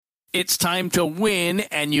It's time to win,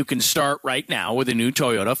 and you can start right now with a new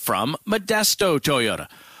Toyota from Modesto Toyota.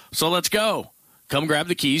 So let's go. Come grab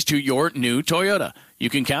the keys to your new Toyota. You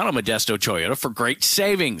can count on Modesto Toyota for great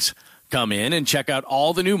savings. Come in and check out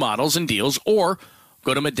all the new models and deals, or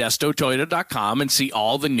go to modestotoyota.com and see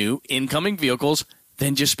all the new incoming vehicles.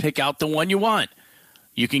 Then just pick out the one you want.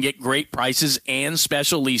 You can get great prices and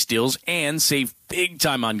special lease deals and save big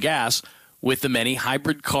time on gas with the many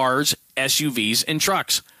hybrid cars, SUVs, and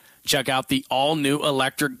trucks. Check out the all-new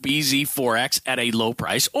electric BZ4X at a low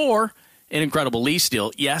price or an incredible lease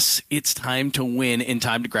deal. Yes, it's time to win and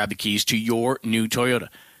time to grab the keys to your new Toyota.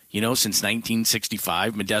 You know, since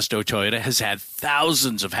 1965, Modesto Toyota has had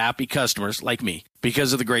thousands of happy customers like me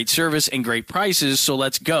because of the great service and great prices. So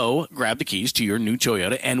let's go grab the keys to your new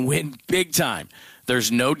Toyota and win big time.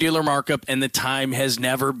 There's no dealer markup, and the time has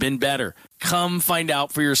never been better. Come find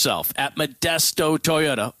out for yourself at Modesto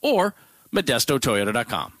Toyota or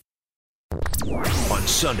modestotoyota.com. On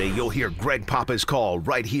Sunday, you'll hear Greg Papa's call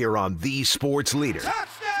right here on The Sports Leader.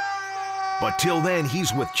 But till then,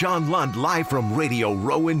 he's with John Lund live from Radio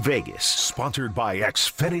Row in Vegas. Sponsored by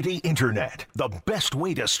Xfinity Internet, the best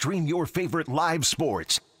way to stream your favorite live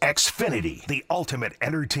sports. Xfinity, the ultimate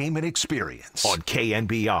entertainment experience. On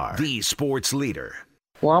KNBR, The Sports Leader.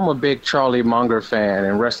 Well, I'm a big Charlie Munger fan,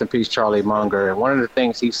 and rest in peace, Charlie Munger. And one of the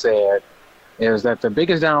things he said is that the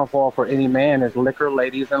biggest downfall for any man is liquor,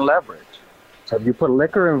 ladies, and leverage. So if you put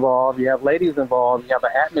liquor involved, you have ladies involved, you have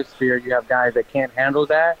an atmosphere, you have guys that can't handle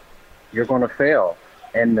that, you're going to fail.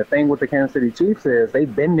 And the thing with the Kansas City Chiefs is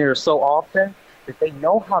they've been there so often that they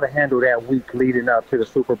know how to handle that week leading up to the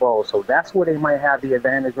Super Bowl. So that's where they might have the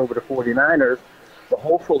advantage over the 49ers. But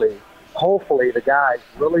hopefully the guys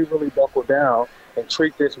really, really buckle down and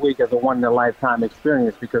treat this week as a one-in-a-lifetime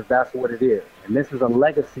experience, because that's what it is. And this is a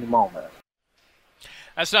legacy moment.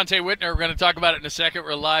 That's Dante Whitner. We're going to talk about it in a second.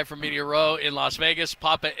 We're live from Media Row in Las Vegas.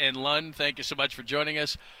 Papa and Lund, thank you so much for joining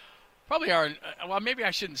us. Probably our, well, maybe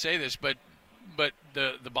I shouldn't say this, but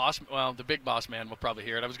the boss, well, the big boss man will probably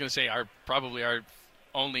hear it. I was going to say probably our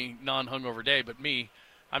only non-hungover day, but me,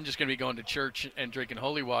 I'm just going to be going to church and drinking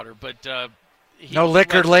holy water. But no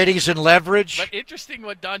liquor, ladies, and leverage. But interesting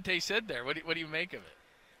what Dante said there. What do you make of it?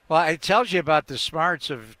 Well, it tells you about the smarts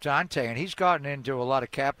of Dante, and he's gotten into a lot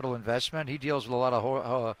of capital investment. He deals with a lot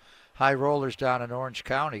of high rollers down in Orange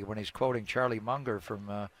County when he's quoting Charlie Munger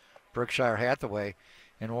from Berkshire Hathaway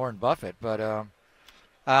and Warren Buffett. But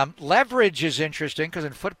leverage is interesting because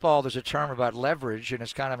in football there's a term about leverage, and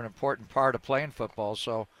it's kind of an important part of playing football.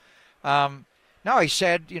 So, no, he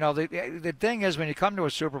said, you know, the thing is when you come to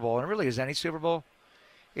a Super Bowl, and it really is any Super Bowl,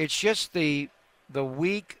 it's just the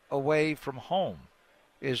week away from home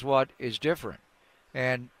is what is different.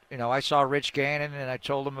 And, you know, I saw Rich Gannon, and I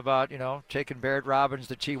told him about, you know, taking Barrett Robbins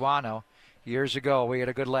to Tijuana years ago. We had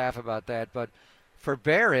a good laugh about that. But for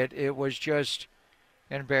Barrett, it was just,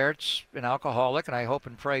 and Barrett's an alcoholic, and I hope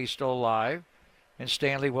and pray he's still alive. And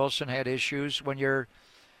Stanley Wilson had issues when you're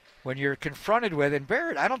confronted with, and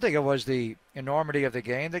Barrett, I don't think it was the enormity of the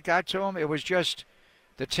game that got to him. It was just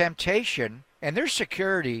the temptation, and there's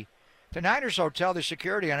security. The Niners Hotel, there's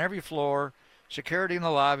security on every floor, security in the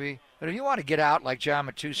lobby. But if you want to get out like John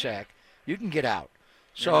Matusak, you can get out.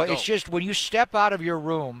 So it's just when you step out of your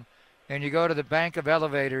room and you go to the bank of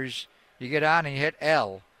elevators, you get on and you hit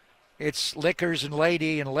L. It's liquors and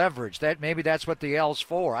lady and leverage. Maybe that's what the L's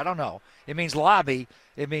for. I don't know. It means lobby.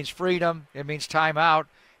 It means freedom. It means time out.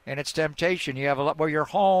 And it's temptation. You have a lot where you're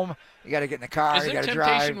home. You got to get in the car. You got to drive. Is there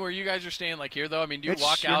temptation where you guys are staying like here, though? I mean, do you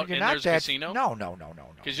walk out and there's a casino? No.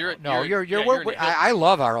 Because I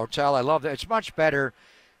love our hotel. I love that. It's much better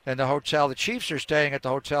than the hotel. The Chiefs are staying at the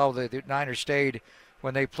hotel the Niners stayed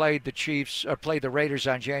when they played the Chiefs or played the Raiders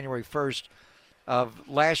on January 1st of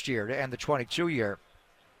last year to end the 22 year.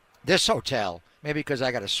 This hotel, maybe because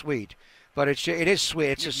I got a suite, but it is sweet.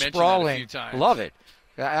 It's a sprawling. Love it.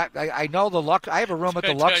 I know the Lux. I have a room at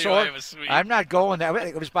the Luxor. I'm not going there.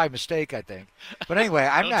 It was by mistake, I think. But anyway,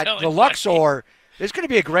 I'm not. The Luxor, it's going to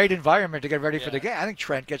be a great environment to get ready for the game. I think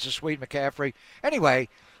Trent gets a suite, McCaffrey. Anyway,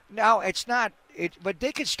 now it's not. But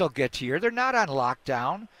they can still get to here. They're not on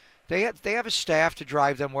lockdown. They have a staff to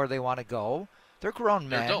drive them where they want to go. They're grown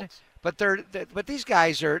men. They're adults. But these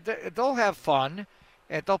guys they'll have fun.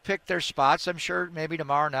 And they'll pick their spots. I'm sure maybe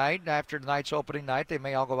tomorrow night, after tonight's opening night, they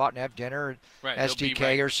may all go out and have dinner at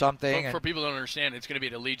STK or something. For people who don't understand, it's going to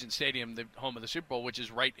be at Allegiant Stadium, the home of the Super Bowl, which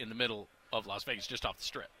is right in the middle of Las Vegas, just off the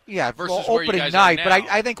Strip. Yeah, versus opening night. But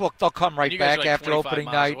I think they'll come right back after opening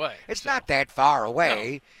night. It's not that far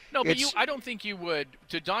away. No, but I don't think you would.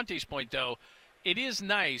 To Dante's point, though, it is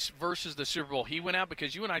nice versus the Super Bowl. He went out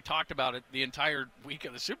because you and I talked about it the entire week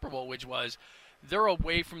of the Super Bowl, which was they're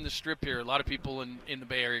away from the Strip here. A lot of people in the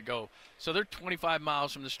Bay Area go. So they're 25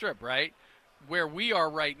 miles from the Strip, right? Where we are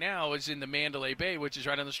right now is in the Mandalay Bay, which is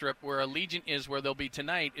right on the Strip. Where Allegiant is, where they'll be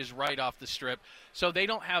tonight, is right off the Strip. So they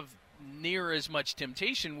don't have near as much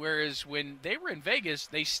temptation, whereas when they were in Vegas,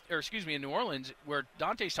 in New Orleans, where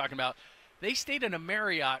Dante's talking about, they stayed in a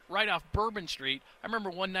Marriott right off Bourbon Street. I remember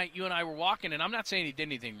one night you and I were walking, and I'm not saying he did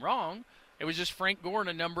anything wrong. It was just Frank Gore and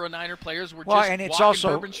a number of Niner players were just and it's walking also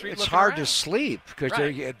Bourbon Street it's hard around. to sleep because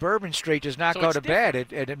Right. Bourbon Street does not So go it's to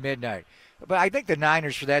bed at midnight. But I think the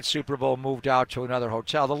Niners for that Super Bowl moved out to another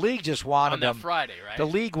hotel. The league just wanted on that them Friday, right? The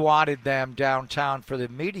league wanted them downtown for the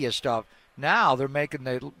media stuff. Now they're making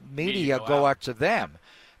the media go out to them.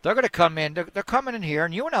 They're going to come in. They're coming in here,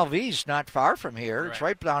 and UNLV's not far from here. Right. It's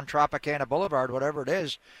right down Tropicana Boulevard, whatever it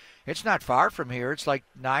is. It's not far from here. It's like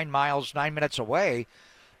 9 minutes away.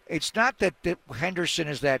 It's not that Henderson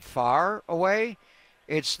is that far away.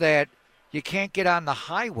 It's that you can't get on the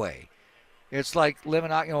highway. It's like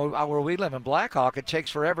living out, where we live in Blackhawk. It takes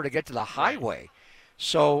forever to get to the highway.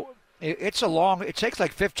 So it takes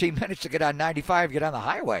like 15 minutes to get on 95, get on the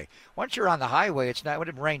highway. Once you're on the highway, it's not, when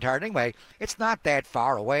it rained hard anyway, it's not that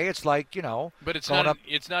far away. It's like, But it's going not up.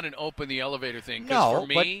 It's not an open the elevator thing. 'Cause No, for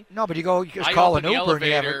me, but you just I call an open the Uber and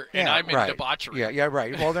you have elevator it. and Yeah, I'm in right. debauchery. Yeah,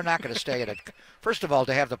 right. Well, they're not going to stay at a. First of all,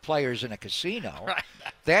 to have the players in a casino, Right.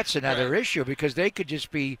 that's another issue because they could just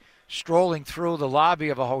be strolling through the lobby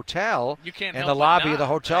of a hotel, You can't and help the but lobby of the not,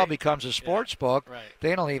 hotel right? becomes a sports book. Right.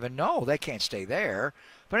 They don't even know. They can't stay there.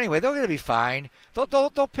 But anyway, they're going to be fine.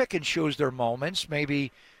 They'll pick and choose their moments.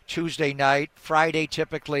 Maybe Tuesday night, Friday,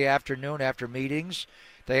 typically afternoon after meetings.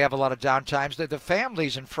 They have a lot of downtimes. The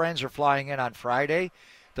families and friends are flying in on Friday.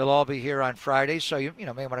 They'll all be here on Friday. So you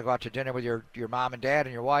may want to go out to dinner with your mom and dad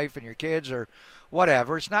and your wife and your kids or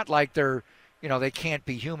whatever. It's not like they're they can't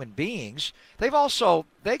be human beings. They got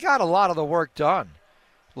a lot of the work done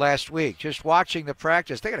last week. Just watching the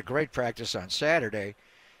practice, they got a great practice on Saturday.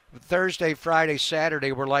 Thursday, Friday,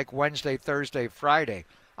 Saturday were like Wednesday, Thursday, Friday.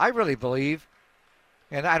 I really believe,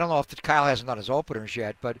 and I don't know if Kyle hasn't done his openers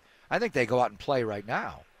yet, but I think they go out and play right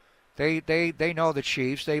now. They know the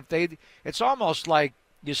Chiefs. It's almost like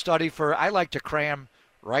you study for. I like to cram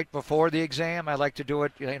right before the exam. I like to do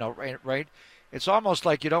it, right. It's almost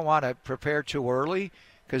like you don't want to prepare too early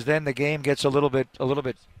because then the game gets a little bit.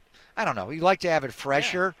 I don't know. You like to have it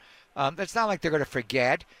fresher. Yeah. It's not like they're going to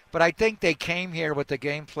forget, but I think they came here with the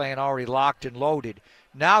game plan already locked and loaded.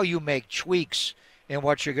 Now you make tweaks in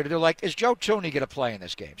what you're going to do. Like, is Joe Tooney going to play in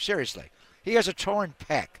this game? Seriously. He has a torn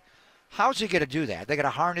pec. How's he going to do that? They're going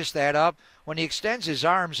to harness that up. When he extends his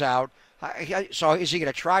arms out, so is he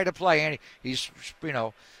going to try to play? And he's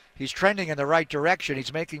trending in the right direction.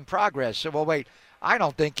 He's making progress. So, well, wait, I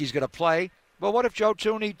don't think he's going to play. Well, what if Joe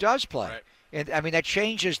Tooney does play? Right. And that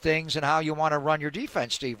changes things and how you want to run your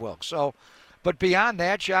defense, Steve Wilkes. So, but beyond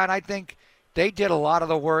that, John, I think they did a lot of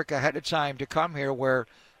the work ahead of time to come here where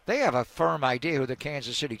they have a firm idea who the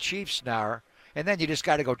Kansas City Chiefs are, and then you just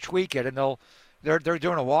got to go tweak it. And they're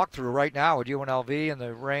doing a walkthrough right now with UNLV and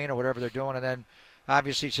the rain or whatever they're doing, and then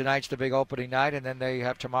obviously tonight's the big opening night, and then they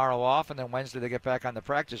have tomorrow off, and then Wednesday they get back on the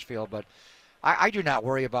practice field. But I do not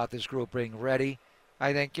worry about this group being ready.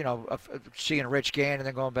 I think, seeing Rich Gann and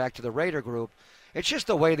then going back to the Raider group, it's just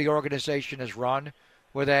the way the organization is run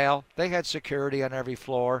with Al. They had security on every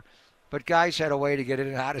floor, but guys had a way to get in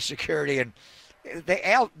and out of security. And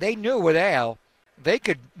they knew with Al, they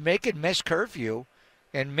could make it miss curfew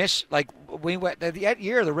and miss, like we went, that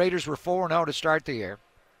year the Raiders were 4-0 to start the year.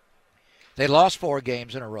 They lost 4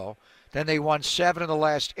 games in a row. Then they won 7 of the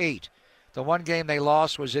last 8. The one game they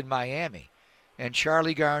lost was in Miami. And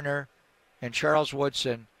Charlie Garner and Charles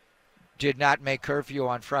Woodson did not make curfew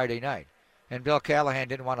on Friday night. And Bill Callahan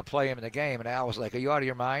didn't want to play him in the game. And Al was like, are you out of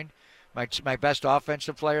your mind? My best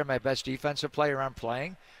offensive player, my best defensive player aren't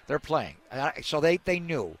playing. They're playing. So they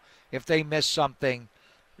knew if they missed something,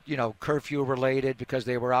 curfew related because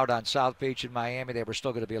they were out on South Beach in Miami, they were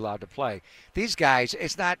still going to be allowed to play. These guys,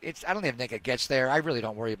 I don't even think it gets there. I really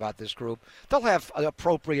don't worry about this group. They'll have an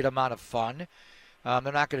appropriate amount of fun.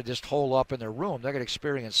 They're not going to just hole up in their room. They're going to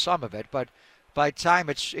experience some of it. But by the time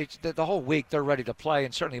it's the whole week, they're ready to play,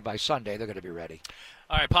 and certainly by Sunday, they're going to be ready.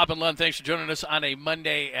 All right, Pop and Lund, thanks for joining us on a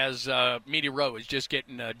Monday as Media Row is just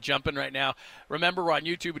getting jumping right now. Remember, we're on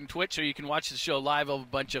YouTube and Twitch, so you can watch the show live. We'll have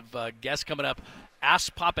a bunch of guests coming up.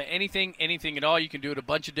 Ask Papa anything at all. You can do it a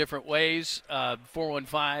bunch of different ways.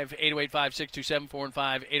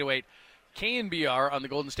 415-808-5627, KNBR on the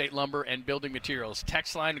Golden State Lumber and Building Materials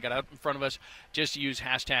text line. We got out in front of us. Just use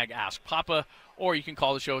hashtag AskPapa, or you can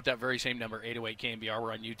call the show at that very same number, 808-KNBR.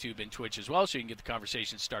 We're on YouTube and Twitch as well, so you can get the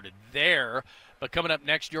conversation started there. But coming up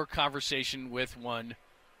next, your conversation with one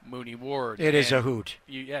Mooney Ward. It is a hoot.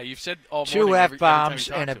 You've said all Two morning. F-bombs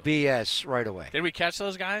and a BS right away. Did we catch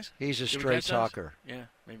those guys? He's a straight talker. Yeah,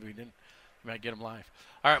 maybe we didn't. We might get him live.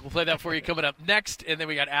 All right, we'll play that for you coming up next, and then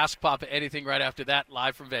we got Ask Papa Anything right after that,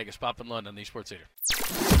 live from Vegas. Papa and Lund on the Sports Leader.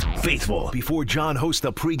 Faithful, before John hosts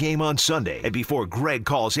the pregame on Sunday and before Greg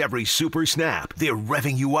calls every super snap, they're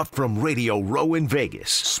revving you up from Radio Row in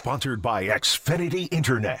Vegas. Sponsored by Xfinity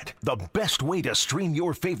Internet, the best way to stream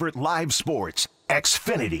your favorite live sports.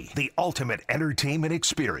 Xfinity, the ultimate entertainment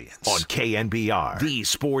experience. On KNBR, the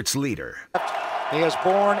sports leader. He has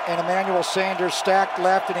Bourne and Emmanuel Sanders stacked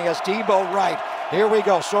left, and he has Debo right. Here we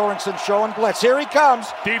go. Sorensen showing blitz. Here he comes.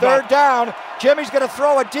 Debo. Third down. Jimmy's going to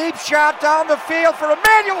throw a deep shot down the field for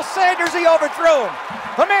Emmanuel Sanders. He overthrew him.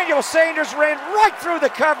 Emmanuel Sanders ran right through the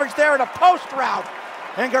coverage there in a post route,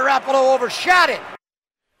 and Garoppolo overshot it.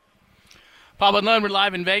 Papa and Lund, we're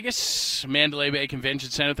live in Vegas, Mandalay Bay Convention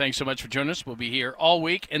Center. Thanks so much for joining us. We'll be here all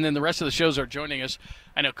week, and then the rest of the shows are joining us.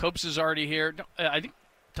 I know Copes is already here. I think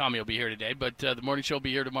Tommy will be here today, but the morning show will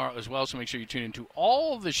be here tomorrow as well, so make sure you tune into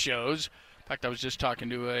all the shows. In fact, I was just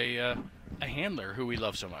talking to a handler who we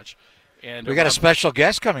love so much. And We got a special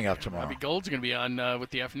guest coming up tomorrow. Robbie Gold's going to be on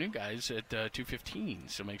with the afternoon guys at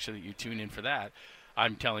 2:15, so make sure that you tune in for that.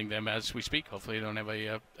 I'm telling them as we speak. Hopefully they don't have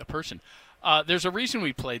a person. There's a reason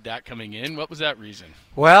we played that coming in. What was that reason?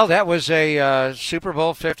 Well, that was a Super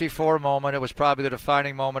Bowl 54 moment. It was probably the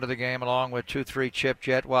defining moment of the game, along with 2-3 Chip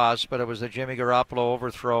Jet Wasp, but it was the Jimmy Garoppolo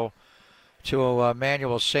overthrow to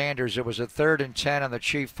Emmanuel Sanders. It was a 3rd and 10 on the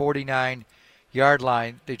Chief 49-yard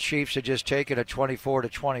line. The Chiefs had just taken a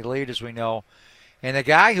 24-20 lead, as we know. And the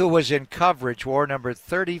guy who was in coverage wore number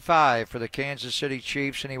 35 for the Kansas City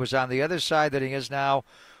Chiefs, and he was on the other side that he is now,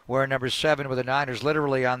 wearing number 7 with the Niners,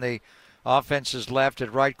 literally on the offense's left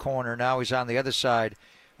at right corner. Now he's on the other side.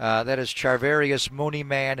 That is Charvarius Mooney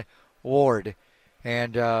Man Ward.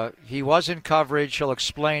 And he was in coverage. He'll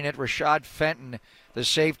explain it. Rashad Fenton, the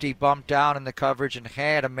safety, bumped down in the coverage and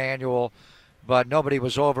had Emmanuel, but nobody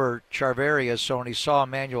was over Charvarius. So when he saw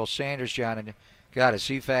Emmanuel Sanders, John, and God, is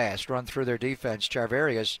he fast, run through their defense,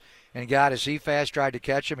 Charvarius, and God, is he fast, tried to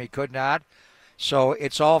catch him. He could not. So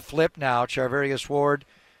it's all flipped now. Charvarius Ward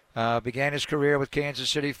began his career with Kansas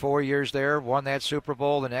City, 4 years there, won that Super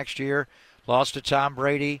Bowl. The next year, lost to Tom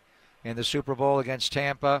Brady in the Super Bowl against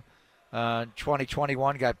Tampa.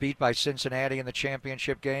 2021, got beat by Cincinnati in the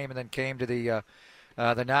championship game, and then came to the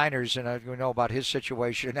Niners, and we know about his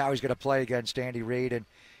situation. And now he's going to play against Andy Reid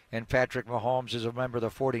and Patrick Mahomes as a member of the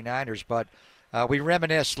 49ers. But we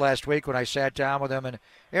reminisced last week when I sat down with him, and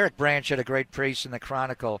Eric Branch had a great piece in the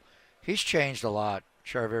Chronicle. He's changed a lot,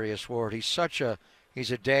 Charvarius Ward.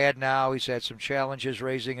 He's a dad now. He's had some challenges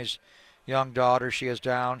raising his young daughter. She is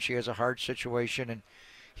down. She has a heart situation. And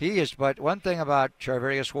he is, but one thing about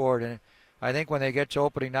Charvarius Ward, and I think when they get to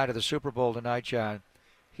opening night of the Super Bowl tonight, John,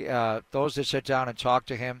 those that sit down and talk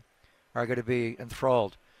to him are going to be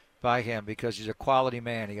enthralled by him because he's a quality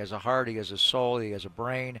man. He has a heart. He has a soul. He has a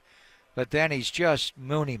brain. But then he's just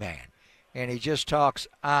Mooney Man, and he just talks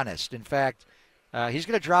honest. In fact, he's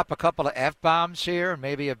going to drop a couple of F-bombs here,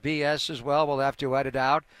 maybe a BS as well. We'll have to edit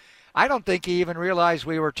out. I don't think he even realized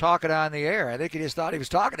we were talking on the air. I think he just thought he was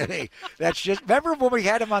talking to me. That's just. Remember when we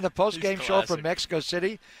had him on the post-game show from Mexico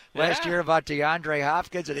City last year about DeAndre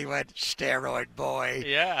Hopkins, and he went, steroid boy.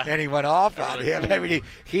 Yeah. And he went off on him. I mean,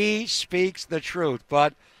 he speaks the truth.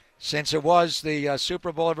 But since it was the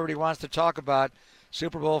Super Bowl everybody wants to talk about,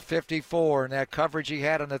 Super Bowl 54, and that coverage he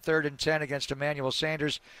had on the 3rd and 10 against Emmanuel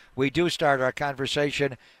Sanders, we do start our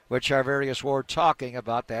conversation with Charvarius Ward talking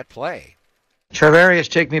about that play. Charvarius,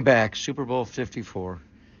 take me back. Super Bowl 54.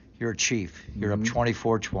 You're a Chief. You're up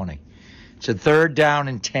 24-20. It's a 3rd down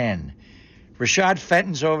and 10. Rashad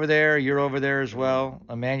Fenton's over there. You're over there as well.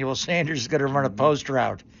 Emmanuel Sanders is going to run a post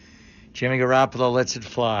route. Jimmy Garoppolo lets it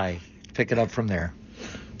fly. Pick it up from there.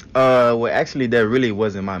 Well, actually, that really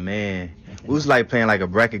wasn't my man. It was like playing like a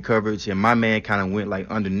bracket coverage, and my man kind of went like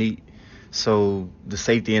underneath. So the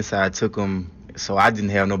safety inside took him, so I didn't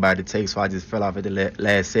have nobody to take, so I just fell off at the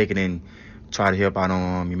last second and tried to help out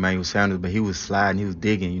on Emmanuel Sanders, but he was sliding, he was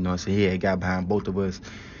digging, you know, so he had got behind both of us.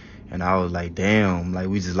 And I was like, damn, like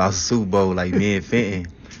we just lost the Super Bowl, like me and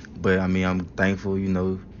Fenton. But, I mean, I'm thankful, you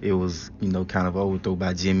know, it was, you know, kind of overthrow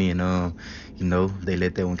by Jimmy, and, you know, they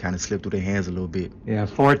let that one kind of slip through their hands a little bit. Yeah,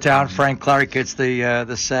 4th down, Frank Clark gets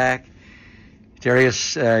the sack.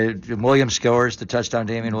 Darius Williams scores the touchdown,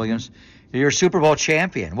 Damian Williams. You're a Super Bowl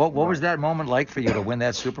champion. What was that moment like for you to win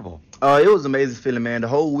that Super Bowl? It was an amazing feeling, man. The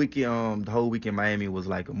whole week in Miami was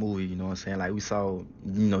like a movie. You know what I'm saying? Like we saw,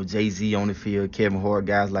 Jay-Z on the field, Kevin Hart,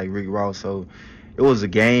 guys like Rick Ross. So it was a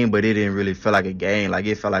game, but it didn't really feel like a game. Like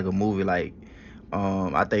it felt like a movie. Like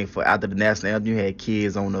I think after the national anthem, you had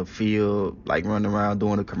kids on the field like running around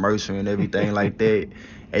doing a commercial and everything like that.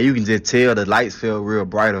 And you can just tell the lights felt real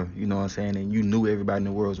brighter. You know what I'm saying? And you knew everybody in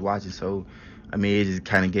the world was watching. So I mean, it just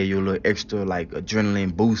kind of gave you a little extra like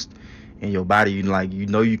adrenaline boost in your body.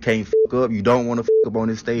 You can't fuck up. You don't want to fuck up on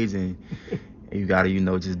this stage, and you gotta,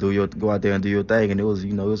 just go out there and do your thing. And it was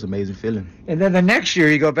an amazing feeling. And then the next year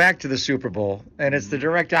you go back to the Super Bowl, and it's the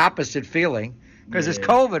direct opposite feeling because it's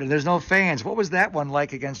COVID and there's no fans. What was that one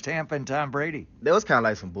like against Tampa and Tom Brady? That was kind of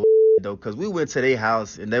like some bull though, because we went to their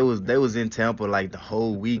house and they was in Tampa like the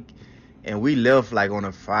whole week, and we left like on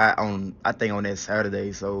that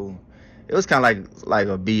Saturday. So it was kind of like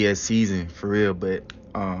a BS season for real, but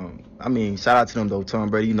I mean, shout out to them though. Tom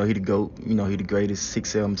Brady, he the GOAT. He the greatest.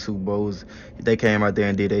 6-7 Super Bowls. They came out there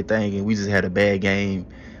and did their thing, and we just had a bad game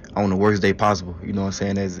on the worst day possible. You know what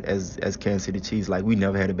I'm saying? As Kansas City Chiefs, like we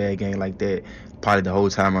never had a bad game like that. Probably the whole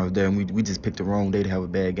time I was there, and we just picked the wrong day to have a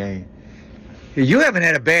bad game. You haven't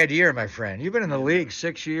had a bad year, my friend. You've been in the league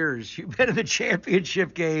 6 years. You've been in the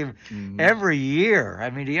championship game every year. I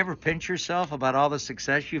mean, do you ever pinch yourself about all the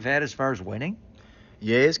success you've had as far as winning?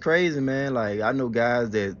 Yeah, it's crazy, man. Like, I know guys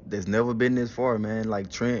that's never been this far, man. Like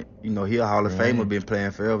Trent, he a Hall of Famer, been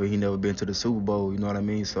playing forever. He never been to the Super Bowl, you know what I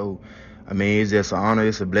mean? So, I mean, it's just an honor.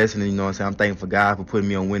 It's a blessing, you know what I'm saying? I'm thankful for God for putting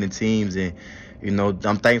me on winning teams, and,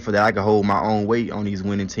 I'm thankful that I can hold my own weight on these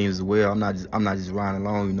winning teams as well. I'm not just riding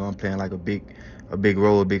along, I'm playing like a big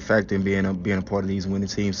role, a big factor in being a part of these winning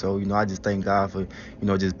teams. So, I just thank God for,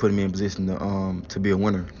 just putting me in position to be a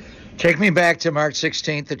winner. Take me back to March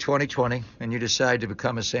 16th of 2020, and you decide to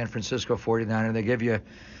become a San Francisco 49er. They give you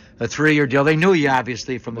a 3-year deal. They knew you,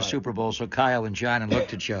 obviously, from the Super Bowl, so Kyle and John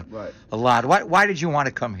looked at you a lot. Why did you want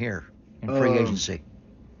to come here in free agency?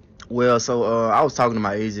 Well, so I was talking to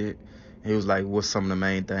my agent. He was like, what's some of the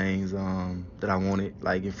main things that I wanted,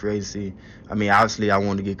 like, in free agency? I mean, obviously, I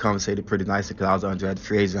wanted to get compensated pretty nicely because I was an undrafted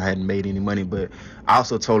free agent. I hadn't made any money. But I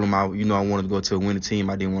also told him, I wanted to go to a winning team.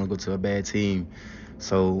 I didn't want to go to a bad team.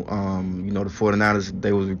 So, the 49ers,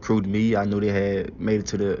 they was recruiting me. I knew they had made it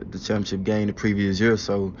to the championship game the previous year.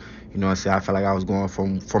 So, I felt like I was going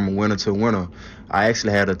from a winner to a winner. I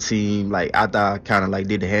actually had a team, like, after I kind of, like,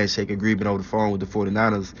 did the handshake agreement over the phone with the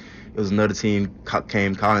 49ers, it was another team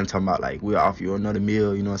came calling talking about, like, we'll offer you another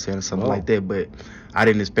meal, or something like that. But I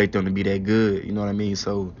didn't expect them to be that good, you know what I mean?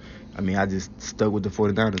 So, I mean, I just stuck with the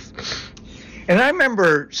 49ers. And I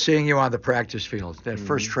remember seeing you on the practice field, that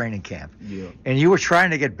first training camp. Yeah. And you were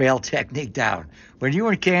trying to get bail technique down. When you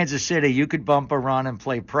were in Kansas City, you could bump a run and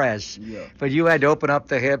play press. Yeah. But you had to open up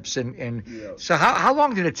the hips. So how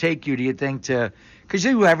long did it take you, do you think, because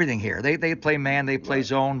you do everything here. They play man, they play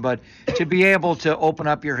zone. But to be able to open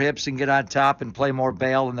up your hips and get on top and play more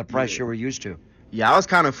bail than the press you were used to? Yeah, I was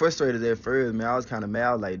kind of frustrated at first, man. I was kind of mad.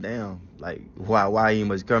 I was like, damn, like, why you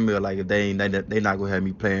must come here? Like, if they not going to have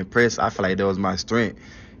me playing press, I feel like that was my strength.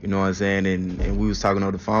 You know what I'm saying? And we was talking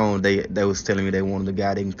on the phone. They was telling me they wanted a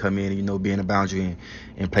guy that can come in and, be in the boundary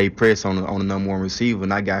and play press on the number one receiver.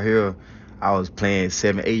 And I got here, I was playing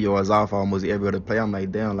 7-8 yards off almost every other play. I'm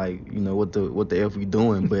like, damn, like, what the F we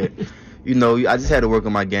doing? But, I just had to work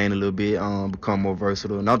on my game a little bit, become more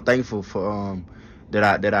versatile. And I'm thankful for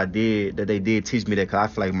that they did teach me that, because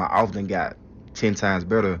I feel like my offense got 10 times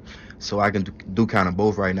better, so I can do kind of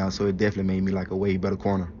both right now. So it definitely made me like a way better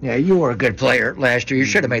corner. Yeah, you were a good player last year. You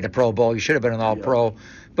should have made the Pro Bowl. You should have been an All-Pro,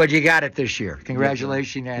 but you got it this year.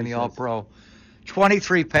 Congratulations on the All-Pro.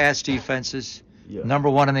 23 pass defenses, number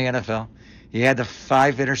one in the NFL. You had the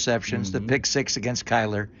 5 interceptions, the pick 6 against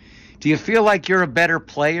Kyler. Do you feel like you're a better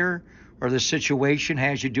player, or the situation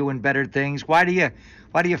has you doing better things? Why do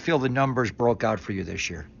you feel the numbers broke out for you this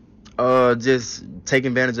year? Just taking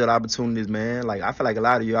advantage of the opportunities, man. Like, I feel like a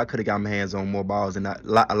lot of you, I could have got my hands on more balls, and a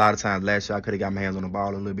lot of times last year I could have got my hands on the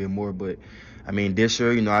ball a little bit more. But I mean, this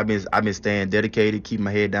year, I've been staying dedicated, keeping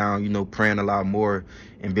my head down, praying a lot more,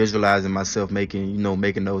 and visualizing myself making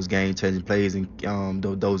those game-changing plays and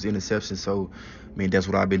those interceptions. So, I mean, that's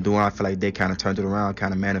what I've been doing. I feel like they kind of turned it around,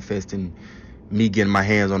 kind of manifesting me getting my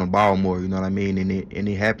hands on the ball more, you know what I mean? And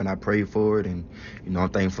it happened. I prayed for it, and I'm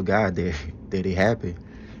thankful for God that it happened.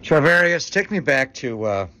 Travarius, take me back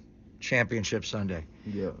to Championship Sunday.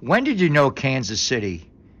 Yeah. When did you know Kansas City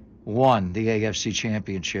won the AFC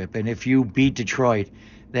Championship? And if you beat Detroit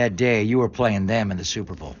that day, you were playing them in the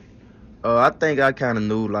Super Bowl. I think I kind of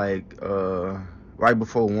knew, like, right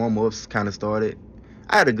before warm-ups kind of started.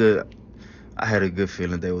 I had a good I had a good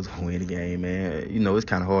feeling they was going to win the game, man. You know, it's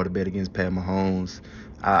kind of hard to bet against Pat Mahomes.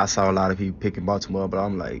 I saw a lot of people picking Baltimore, but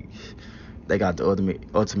I'm like, they got the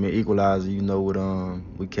ultimate equalizer, you know,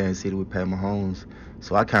 with Kansas City with Pat Mahomes.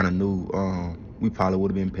 So I kind of knew we probably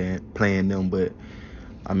would have been playing them, but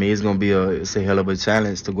I mean, it's gonna be a hell of a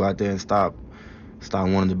challenge to go out there and stop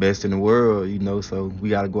one of the best in the world, you know. So we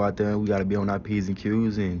got to go out there and we got to be on our P's and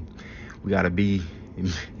Q's, and we got to be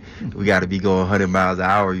going 100 miles an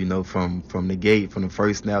hour, you know, from the gate, from the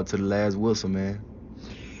first snap to the last whistle, man.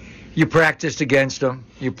 You practiced against them.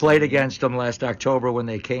 You played against them last October when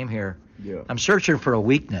they came here. Yeah. I'm searching for a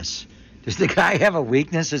weakness. Does the guy have a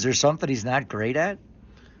weakness? Is there something he's not great at?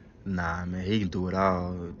 Nah, man, he can do it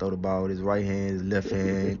all. Throw the ball with his right hand, his left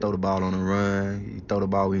hand, throw the ball on the run. He throw the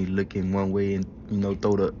ball when he looking one way and, you know,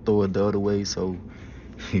 throw it the other way. So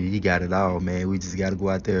he got it all, man. We just got to go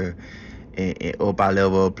out there and up our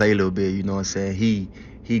level of play a little bit, you know what I'm saying?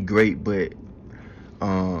 He great, but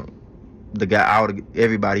the guy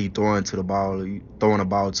everybody he throwing the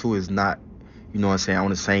ball to is not, you know what I'm saying, on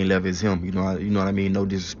the same level as him. You know what I mean? No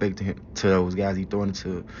disrespect to those guys he throwing it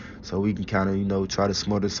to. So we can kind of, you know, try to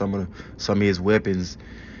smother some of his weapons,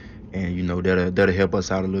 and, you know, that'll help us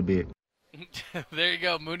out a little bit. There you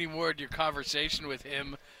go, Mooney Ward, your conversation with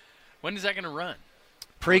him. When is that going to run?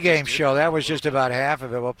 Pre-game show, that was just about half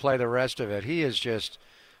of it. We'll play the rest of it. He is just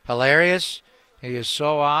hilarious. He is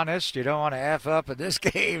so honest. You don't want to F up in this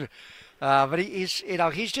game. But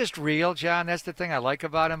he's just real, John. That's the thing I like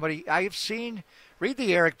about him. But read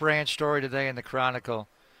the Eric Brandt story today in the Chronicle.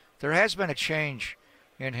 There has been a change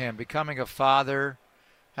in him, becoming a father.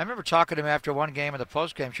 I remember talking to him after one game in the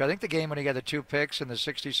post-game show. I think the game when he got the 2 picks and the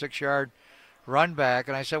 66-yard run back.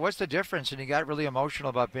 And I said, what's the difference? And he got really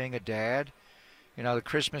emotional about being a dad. You know, the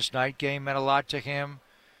Christmas night game meant a lot to him.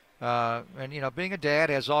 And, you know, being a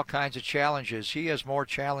dad has all kinds of challenges. He has more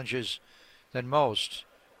challenges than most.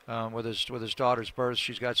 With his daughter's birth,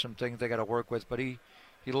 she's got some things they got to work with, but he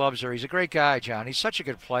loves her. He's a great guy, John. He's such a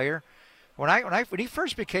good player. When he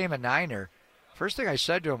first became a Niner, first thing I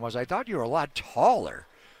said to him was, I thought you were a lot taller.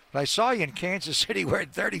 But I saw you in Kansas City wearing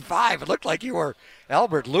 35. It looked like you were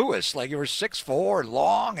Albert Lewis, like you were 6'4",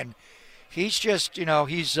 long, and he's just, you know,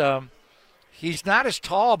 he's not as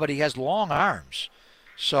tall, but he has long arms.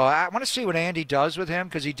 So I want to see what Andy does with him,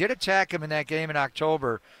 because he did attack him in that game in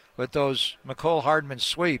October with those McCole Hardman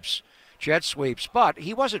sweeps, jet sweeps. But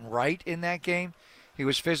he wasn't right in that game. He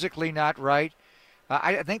was physically not right.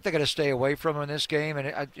 I think they're going to stay away from him in this game.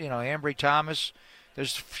 And, you know, Ambry Thomas,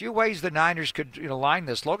 there's a few ways the Niners could, you know, line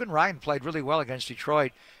this. Logan Ryan played really well against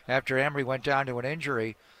Detroit after Ambry went down to an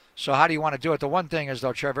injury. So how do you want to do it? The one thing is,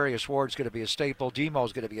 though, Charvarius Ward's going to be a staple.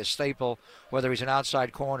 Demo's going to be a staple, whether he's an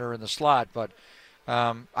outside corner or in the slot. But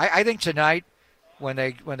I think tonight,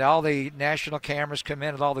 when all the national cameras come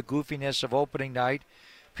in and all the goofiness of opening night,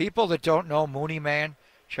 people that don't know Mooney Man,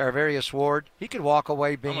 Charvarius Ward, he could walk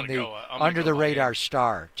away being the under-the-radar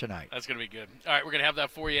star tonight. That's going to be good. All right, we're going to have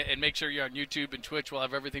that for you, and make sure you're on YouTube and Twitch. We'll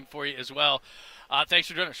have everything for you as well. Thanks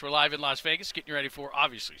for joining us. We're live in Las Vegas, getting you ready for,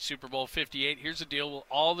 obviously, Super Bowl 58. Here's the deal.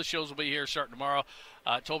 All the shows will be here starting tomorrow.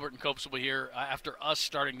 Tolbert and Copes will be here after us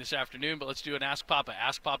starting this afternoon, but let's do an Ask Papa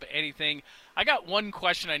anything. I got one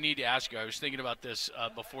question I need to ask you. I was thinking about this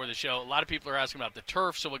before the show. A lot of people are asking about the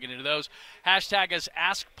turf, so we'll get into those. Hashtag us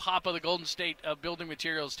Ask Papa. The Golden State Building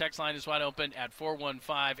Materials text line is wide open at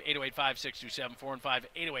 415-808-5627,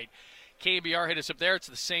 415-808. KBR, hit us up there. It's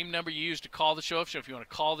the same number you use to call the show. So if you want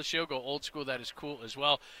to call the show, go old school. That is cool as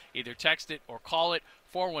well. Either text it or call it.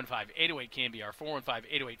 415-808-KBR,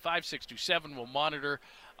 415-808-5627. We'll monitor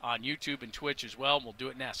on YouTube and Twitch as well. And we'll do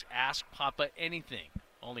it next. Ask Papa anything.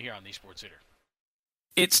 Only here on the Sports Leader.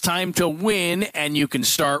 It's time to win, and you can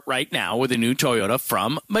start right now with a new Toyota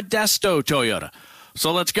from Modesto Toyota.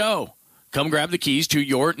 So let's go. Come grab the keys to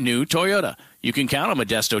your new Toyota. You can count on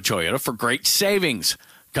Modesto Toyota for great savings.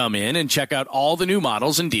 Come in and check out all the new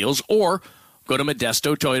models and deals, or go to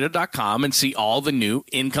ModestoToyota.com and see all the new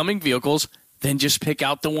incoming vehicles. Then just pick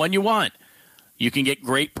out the one you want. You can get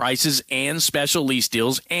great prices and special lease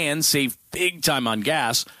deals and save big time on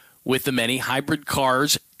gas with the many hybrid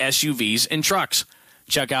cars, SUVs, and trucks.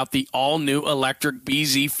 Check out the all-new electric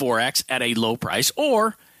BZ4X at a low price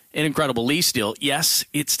or an incredible lease deal. Yes,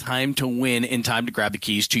 it's time to win and time to grab the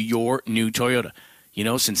keys to your new Toyota. You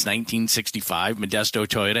know, since 1965, Modesto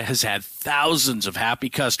Toyota has had thousands of happy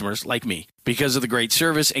customers like me because of the great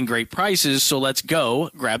service and great prices. So let's go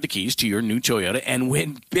grab the keys to your new Toyota and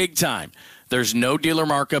win big time. There's no dealer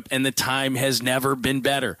markup, and the time has never been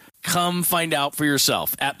better. Come find out for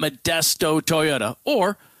yourself at Modesto Toyota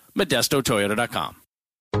or ModestoToyota.com.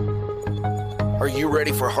 Are you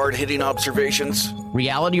ready for hard-hitting observations?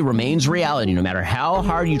 Reality remains reality no matter how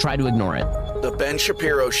hard you try to ignore it. The Ben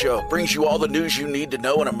Shapiro Show brings you all the news you need to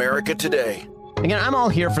know in America today. Again, I'm all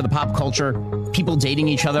here for the pop culture, people dating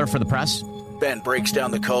each other for the press. Ben breaks down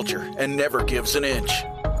the culture and never gives an inch.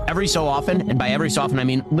 Every so often, and by every so often I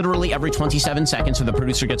mean literally every 27 seconds so the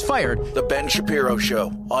producer gets fired. The Ben Shapiro Show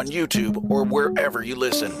on YouTube or wherever you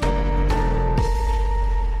listen.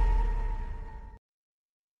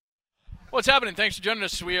 What's happening? Thanks for joining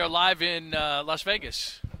us. We are live in Las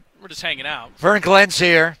Vegas. We're just hanging out. Vern Glenn's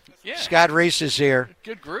here. Yeah. Scott Reese is here.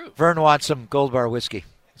 Good group. Vern wants some Gold Bar whiskey.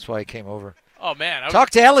 That's why he came over. Oh, man.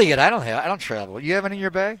 Talk to Elliot. I don't travel. You have any in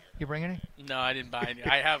your bag? You bring any? No, I didn't buy any.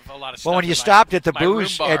 I have a lot of stuff. Well, when you in stopped at the my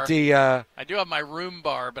booze room bar. at the I do have my room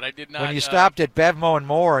bar, but I did not. when you stopped at Bevmo and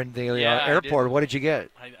Moore in the Yeah, I airport, did. what did you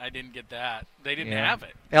get? I didn't get that. They didn't Yeah. have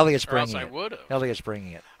it. Elliot's Or else bringing I it. would have. Elliot's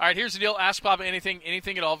bringing it. All right, here's the deal. Ask Papa anything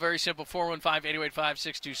at all. Very simple.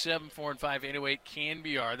 415-885-627.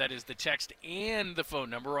 415-808-CAN-BR. That is the text and the phone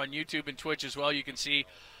number. On YouTube and Twitch as well, you can see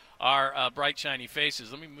our bright, shiny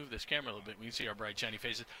faces. Let me move this camera a little bit. We can see our bright, shiny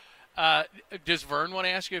faces. Does Vern want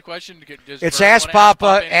to ask you a question? It's Vern Ask wanna Papa,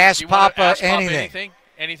 anything? Ask Do you wanna Papa ask anything.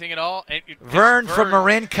 Anything at all? Vern from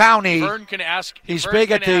Marin County. Vern can ask. He's Vern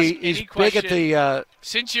big at can the. ask He's any big at question. the.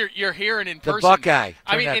 Since you're here and in the person, Buckeye.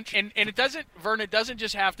 I mean, Turn and it doesn't, Vern. It doesn't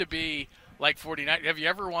just have to be like 49. Have you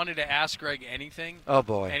ever wanted to ask Greg anything? Oh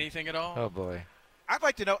boy. Anything at all? Oh boy. I'd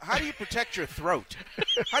like to know, how do you protect your throat?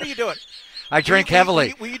 How do you do it? I drink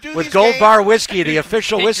heavily will you do with these Gold games? Bar whiskey, the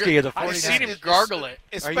official whiskey of the I've 49ers. seen him gargle it.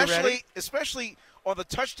 Especially on the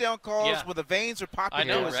touchdown calls Yeah. when the veins are popping I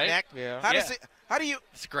know, through his right? neck. Yeah. How Yeah. does it? How do you?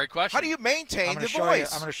 It's a great question. How do you maintain the I'm voice?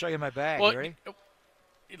 going to show you my bag. Well, you ready?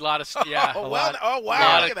 a lot of yeah. Oh, a well, lot, oh, wow,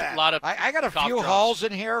 lot look of, at that. lot of I got a cough few drops. hauls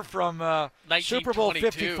in here from Super Bowl 1922.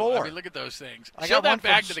 54. I mean, look at those things. I Show got that one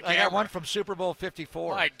bag from, to the I camera. got one from Super Bowl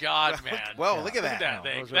 54. My God, man. Well, Yeah. look at Look at that. that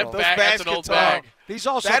thing. those are That old. Those bag, bags that's an old can talk. bag. These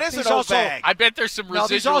also, That is these an old also, bag. I bet there's some No,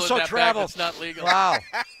 these residual also in that travel. bag that's not legal. Wow.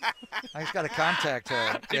 I just got a contact.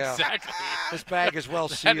 Yeah. Exactly. This bag is well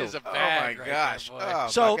sealed. That is a Oh bag. my right gosh. there, boy. Oh,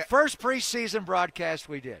 So, my God. first preseason broadcast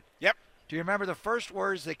we did. Yep. Do you remember the first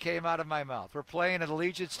words that came out of my mouth? We're playing at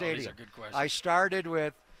Allegiant Stadium. these are good questions. I started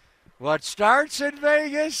with, "What starts in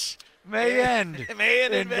Vegas may end May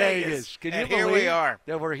end in Vegas. Can And you here believe we are.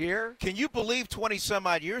 that we're here? Can you believe 20 some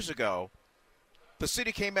odd years ago, the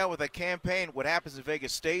city came out with a campaign, what happens in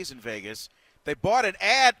Vegas stays in Vegas. They bought an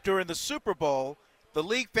ad during the Super Bowl. The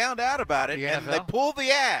league found out about it, The and NFL? they pulled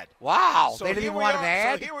the ad. Wow. So they didn't here even we want an are-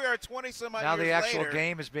 ad? So here we are 20 some odd Now years the actual later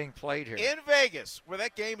game is being played here. in Vegas, where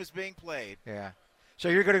that game is being played. Yeah. So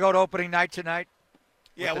you're going to go to opening night tonight?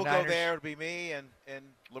 Yeah, the we'll go Niners? there. It'll be me and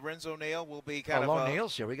Lorenzo Neal will be kind Low of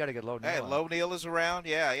Neal's here. We got to get Low Neal. Hey, on. Low Neal is around.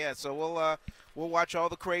 Yeah. So we'll watch all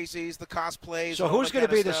the crazies, the cosplays. So all who's that going to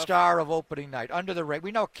kind be of the stuff. star of opening night? Under the rate.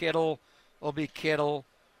 We know Kittle will be Kittle.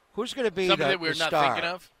 Who's going to be Something the, that we're the not star? thinking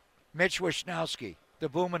of. Mitch Wishnowski, the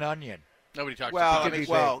Boomin' Onion. Nobody talks Well, about I could mean, be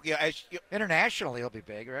well, yeah. Internationally, he'll be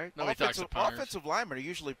big, right? Nobody talks offensive, to punters. offensive linemen are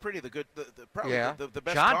usually pretty probably Yeah. the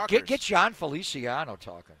best John, talkers. get John Feliciano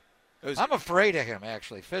talking. Who's- I'm afraid of him,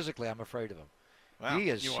 actually. Physically, I'm afraid of him. Wow.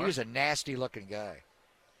 He's a nasty-looking guy.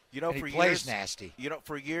 You know, And for he plays years, nasty. You know,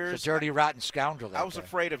 for He's years, a dirty, rotten scoundrel. That I was guy.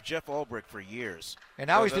 afraid of Jeff Ulbrich for years. And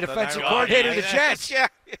now he's the defensive Niners- coordinator of the Jets. Yeah.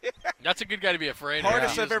 That's a good guy to be afraid of.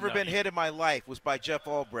 Hardest He I've is ever been nutty. hit in my life was by Jeff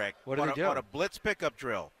Ulbrich. What did on he do? On a blitz pickup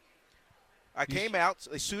drill. I came out,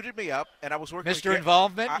 they suited me up, and I was working Mr. with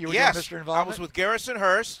Involvement? You were doing yes, Mr. I Involvement? was with Garrison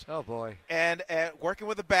Hurst. Oh, boy. And working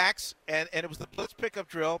with the backs, and it was the blitz pickup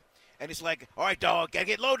drill. And he's like, "All right, dog, gotta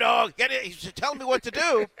get low, dog, get it." He's telling me what to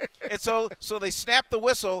do, and so they snapped the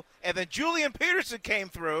whistle, and then Julian Peterson came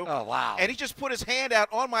through. Oh, wow. And he just put his hand out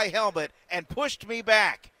on my helmet and pushed me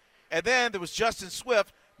back. And then there was Justin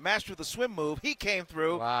Swift, master of the swim move. He came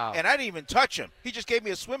through, Wow. and I didn't even touch him. He just gave me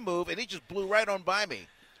a swim move, and he just blew right on by me.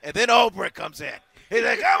 And then Ulbrich comes in. He's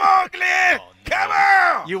like, "Come on, Glenn, come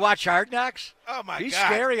on!" You watch Hard Knocks? Oh my He's God.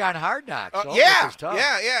 scary on Hard Knocks. Ulbrich Yeah, is tough.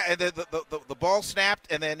 yeah. And the ball snapped,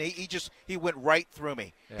 and then he went right through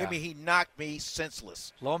me. Yeah. I mean, he knocked me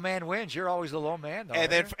senseless. Low man wins. You're always the low man, though.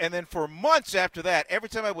 And then for months after that, every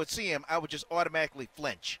time I would see him, I would just automatically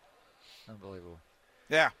flinch. Unbelievable.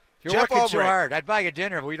 Yeah. You're Jeff working too Ulbrich. hard. I'd buy you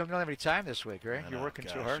dinner, but we don't have any time this week, right? You're Oh, working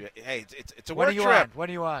too gosh. hard. Hey, it's a When work are you trip. on? When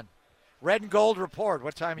are you on? Red and Gold Report.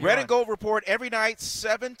 What time are you Red on? and Gold Report every night,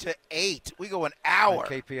 7 to 8. We go an hour. On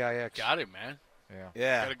KPIX. Got it, man. Yeah.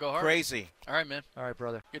 Yeah. Gotta go hard. Crazy. All right, man. All right,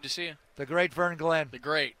 brother. Good to see you. The great Vern Glenn. The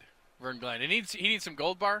great Vern Glenn. He needs some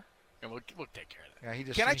Gold Bar, and we'll take care of that. Yeah, he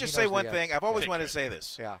just. Can I he just knows say the one guy. thing? I've always Take wanted to care. say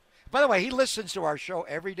this. Yeah. By the way, he listens to our show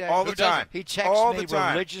every day. All the time. He texts All me the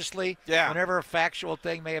time. religiously Yeah. whenever a factual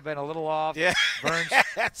thing may have been a little off. Yeah.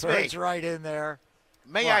 Burns right in there.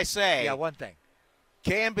 May I say, Yeah, one thing.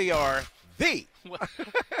 KNBR, the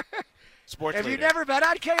sports Have leader. you never been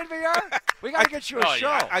on KNVR? We got to get you a show.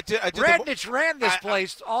 Yeah, I did Randich ran this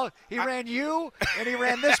place. He ran you, and he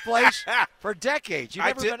ran this place for decades.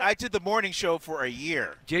 I did the morning show for a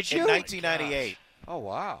year. Did you? In 1998. Oh,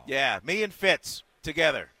 wow. Yeah, me and Fitz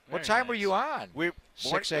together. What time were you on?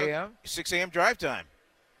 6 a.m.? 6 a.m. drive time.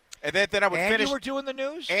 And then I would and finish. You were doing the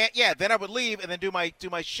news? And, yeah, then I would leave and then do my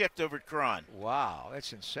shift over at Cron. Wow,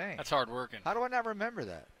 that's insane. That's hard working. How do I not remember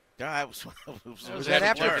that? Was that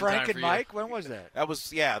after Frank and Mike? When was that? That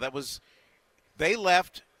was. They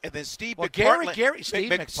left, and then Steve Steve McPartland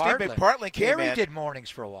came Gary in. did mornings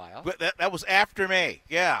for a while. But that was after me.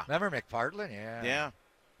 Yeah. Remember McPartland? Yeah. Yeah.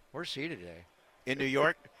 Where's he today? In New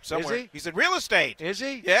York, somewhere. Is he? He's in real estate. Is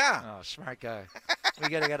he? Yeah. Oh, smart guy. We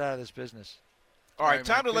got to get out of this business. All right,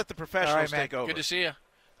 time to let the professionals take over. Good to see you.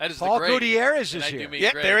 That is Paul the great. Gutierrez is here.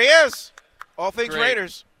 Yep, there he is. All things Great.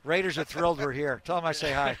 Raiders. Raiders are thrilled we're here. Tell him I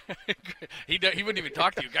say hi. He wouldn't even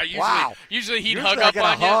talk to you. Usually he'd Usually hug I up get a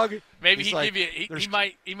on hug. you. Maybe He's he'd like, give you. He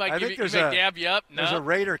might give you. He might dab you up. No. There's a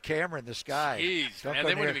Raider camera in the sky. Jeez, Don't man, go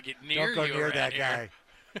they near, wouldn't even get near don't go you near around that here. guy.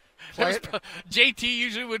 JT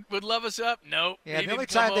usually would love us up. No. Yeah, he the only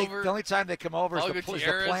didn't time they come over is Paul to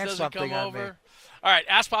Gutierrez plant doesn't something come on over. me. All right,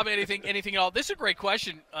 ask Papa anything at all. This is a great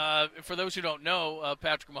question. For those who don't know,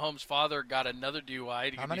 Patrick Mahomes' father got another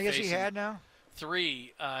DUI. How many has he had now?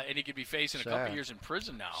 3, and he could be facing a couple years in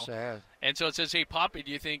prison now. Sad. And so it says, hey, Poppy,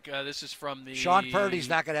 do you think this is from the... Sean Purdy's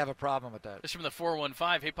not going to have a problem with that. This is from the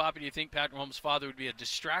 415. Hey, Poppy, do you think Patrick Mahomes' father would be a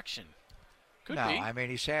distraction? Could no, be. I mean,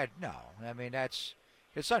 he's had... No. I mean, it's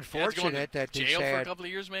unfortunate that he's jail had... for a couple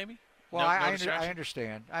of years, maybe? Well, I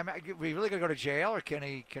understand. We really going to go to jail, or can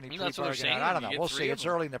he plead bargain out? I don't know. We'll see. It's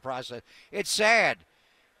early in the process. It's sad.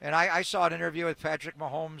 And I saw an interview with Patrick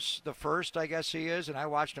Mahomes, the first, I guess he is, and I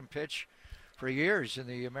watched him pitch for years in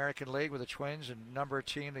the American League with the Twins and number of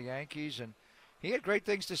team, the Yankees, and he had great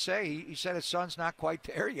things to say. He said his son's not quite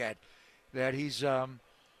there yet, that he's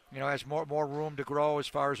has more room to grow as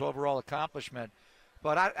far as overall accomplishment.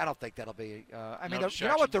 But I don't think that'll be. You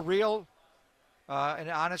know what the real.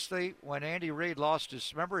 And honestly, when Andy Reid lost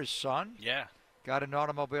remember his son? Yeah. Got in an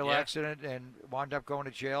automobile accident and wound up going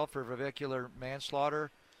to jail for vehicular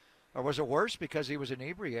manslaughter. Or was it worse because he was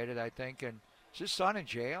inebriated, I think, and is his son in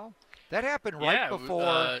jail? That happened right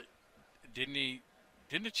before. Didn't the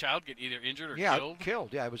child get either injured or killed? Killed.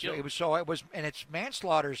 Yeah, it was, and it's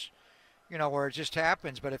manslaughter's, where it just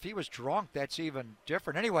happens. But if he was drunk, that's even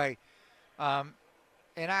different. Anyway, that's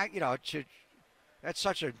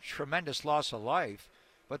such a tremendous loss of life.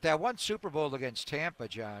 But that one Super Bowl against Tampa,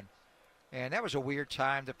 John, and that was a weird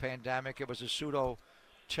time, the pandemic. It was a pseudo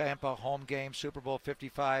Tampa home game, Super Bowl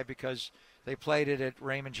 55, because they played it at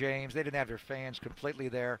Raymond James. They didn't have their fans completely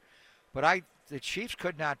there. But the Chiefs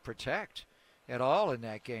could not protect at all in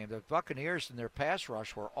that game. The Buccaneers and their pass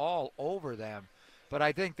rush were all over them. But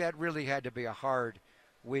I think that really had to be a hard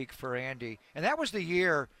week for Andy. And that was the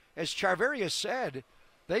year, as Charvarius said,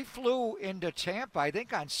 they flew into Tampa, I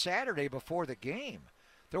think, on Saturday before the game.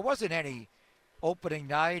 There wasn't any opening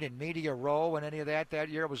night and media row and any of that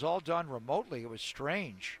year. It was all done remotely. It was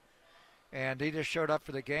strange. And he just showed up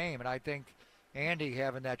for the game. And I think Andy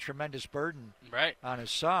having that tremendous burden on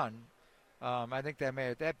his son, I think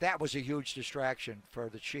that was a huge distraction for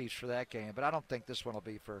the Chiefs for that game. But I don't think this one will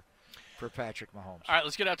be for Patrick Mahomes. All right,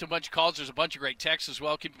 let's get out to a bunch of calls. There's a bunch of great texts as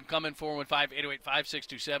well. Keep them coming,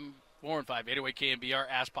 415-808-5627, 415-808-KNBR.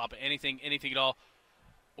 Ask Papa anything at all.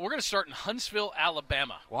 We're going to start in Huntsville,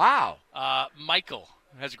 Alabama. Wow. Michael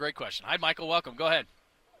has a great question. Hi, Michael. Welcome. Go ahead.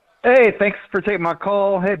 Hey, thanks for taking my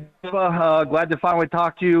call. Hey, Bubba, glad to finally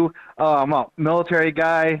talk to you. I'm a military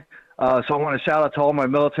guy, so I want to shout out to all my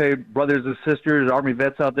military brothers and sisters, Army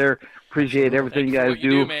vets out there. Appreciate everything you guys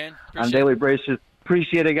do on a daily basis.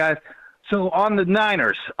 Appreciate it, guys. So on the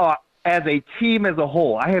Niners, as a team as a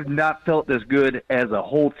whole, I have not felt this good as a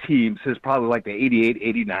whole team since probably like the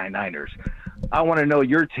 88-89 Niners. I want to know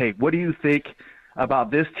your take. What do you think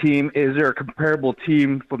about this team? Is there a comparable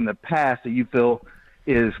team from the past that you feel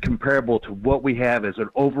is comparable to what we have as an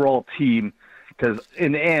overall team? Because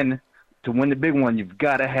in the end, to win the big one, you've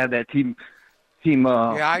got to have that team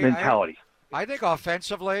mentality. I think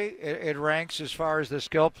offensively it ranks as far as the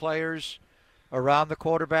skill players around the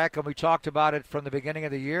quarterback, and we talked about it from the beginning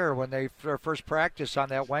of the year when their first practice on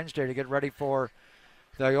that Wednesday to get ready for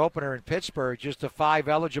the opener in Pittsburgh. Just the 5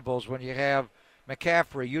 eligibles when you have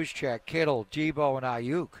McCaffrey, Juszczyk, Kittle, Debo, and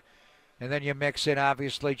Ayuk. And then you mix in,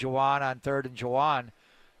 obviously, Juwan on third and Juwan.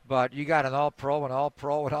 But you got an all-pro, an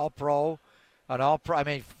all-pro, an all-pro, an all-pro. I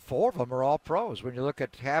mean, 4 of them are all-pros. When you look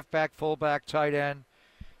at halfback, fullback, tight end,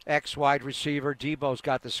 wide receiver, Debo's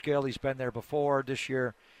got the skill. He's been there before. This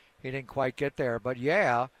year he didn't quite get there. But,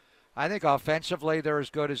 yeah, I think offensively they're as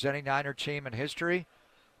good as any Niner team in history.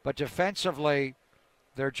 But defensively,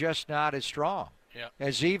 they're just not as strong. Yeah.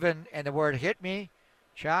 And where it hit me,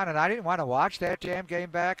 John, and I didn't want to watch that damn game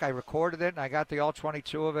back. I recorded it, and I got the all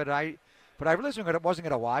 22 of it. But I really wasn't going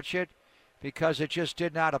to watch it because it just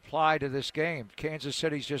did not apply to this game. Kansas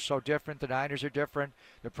City's just so different. The Niners are different.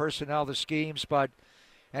 The personnel, the schemes. But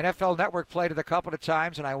NFL Network played it a couple of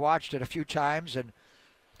times, and I watched it a few times. And,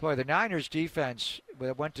 boy, the Niners defense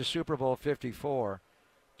went to Super Bowl 54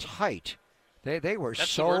 tight. They were That's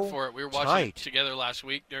so the word for it. We were watching tight. it together last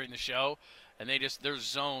week during the show, and their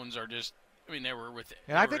zones are just, I mean, they were with it.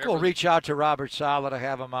 And I think we'll reach out to Robert Saleh to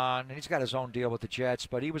have him on. And he's got his own deal with the Jets,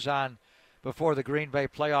 but he was on before the Green Bay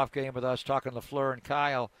playoff game with us talking LaFleur and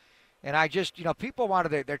Kyle. And I just, people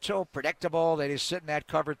they're so predictable. They just sit in that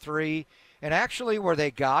cover 3. And actually where they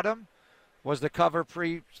got him was the cover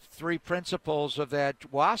 3 principles of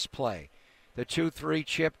that Wasp play. The 2-3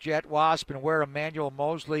 chip jet wasp, and where Emmanuel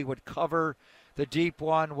Mosley would cover the deep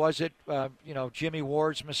one. Was it, Jimmy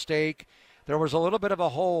Ward's mistake? There was a little bit of a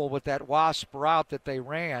hole with that wasp route that they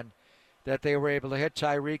ran that they were able to hit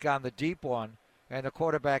Tyreek on the deep one, and the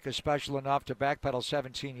quarterback is special enough to backpedal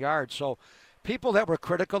 17 yards. So people that were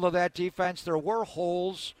critical of that defense, there were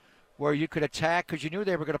holes where you could attack because you knew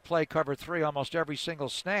they were going to play cover 3 almost every single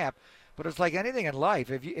snap. But it's like anything in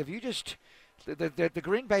life. If you just the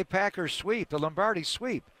Green Bay Packers sweep, the Lombardi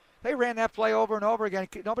sweep, they ran that play over and over again.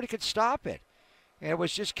 Nobody could stop it. And it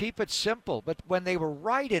was just keep it simple. But when they were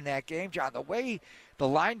right in that game, John, the way the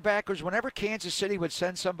linebackers, whenever Kansas City would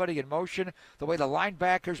send somebody in motion, the way the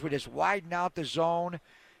linebackers would just widen out the zone,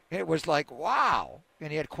 it was like, wow.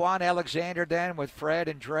 And he had Quan Alexander then with Fred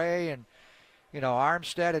and Dre and,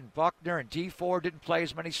 Armstead and Buckner, and D4 didn't play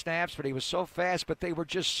as many snaps, but he was so fast. But they were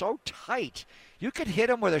just so tight. You could hit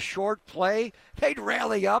them with a short play. They'd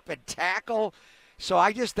rally up and tackle. So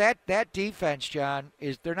I just, that defense, John,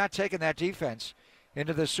 they're not taking that defense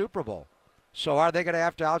into the Super Bowl. So are they going to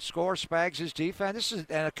have to outscore Spags' defense?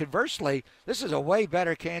 And conversely, this is a way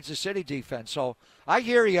better Kansas City defense. So I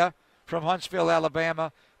hear you from Huntsville,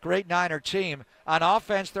 Alabama. Great Niner team. On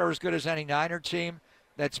offense, they're as good as any Niner team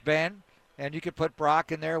that's been. And you could put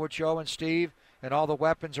Brock in there with Joe and Steve and all the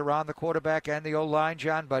weapons around the quarterback and the O-line,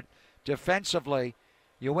 John. But defensively,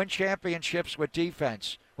 you win championships with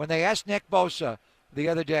defense. When they asked Nick Bosa the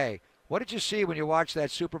other day, what did you see when you watched that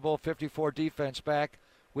Super Bowl 54 defense back?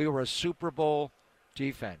 We were a Super Bowl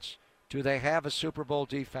defense. Do they have a Super Bowl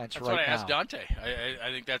defense right now? That's what I asked Dante. I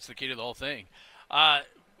think that's the key to the whole thing.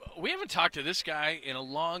 We haven't talked to this guy in a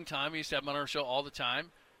long time. We used to have him on our show all the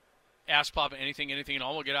time. Ask Papa anything, and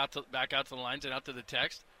all. We'll get back out to the lines and out to the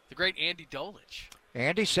text. The great Andy Dolich.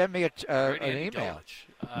 Andy sent me an email.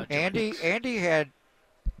 Andy had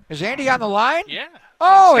 – is Andy on the line? Yeah.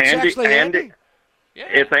 Oh, it's actually Andy. Yeah.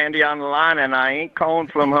 It's Andy on the line, and I ain't calling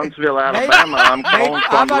from Huntsville, Alabama. I'm calling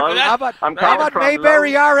from Lowe's. How about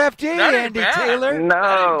Mayberry RFD, Andy Taylor?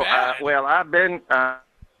 No, I've been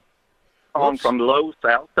calling from Los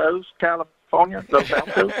Altos, California. Los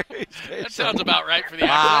Altos. That sounds about right for the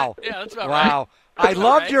Wow. accent. Yeah, that's about right. Wow. I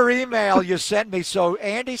loved your email you sent me. So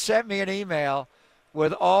Andy sent me an email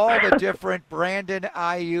with all the different Brandon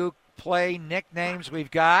Ayuk play nicknames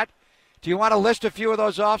we've got. Do you want to list a few of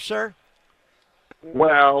those off, sir?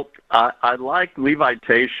 Well, I like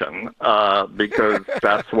levitation because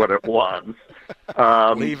that's what it was.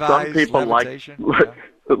 Some people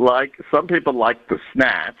like some people like the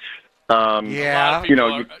snatch. Yeah,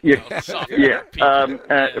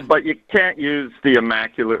 but you can't use the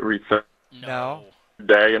immaculate reception. No.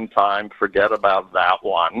 Day and time. Forget about that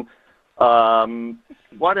one.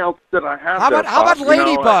 What else did I have? How about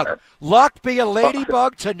ladybug? Luck be a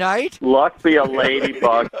ladybug tonight. Luck be a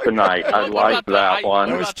ladybug tonight. I like that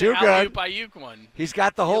one. It was too good. Ayuk one. He's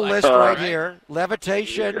got the whole list right here.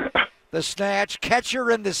 Levitation, the snatch,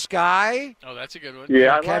 catcher in the sky. Oh, that's a good one.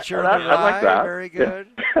 Yeah, catcher in the I like that. Very good.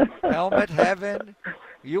 Helmet heaven.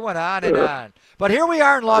 You went on and on. But here we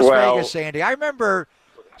are in Las Vegas, Andy. I remember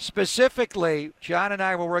specifically, John and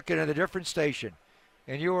I were working at a different station,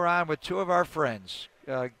 and you were on with two of our friends,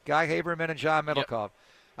 Guy Haberman and John Middlecoff. Yep.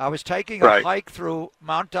 I was taking a hike through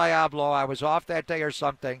Mount Diablo. I was off that day or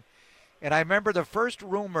something, and I remember the first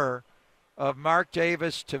rumor of Mark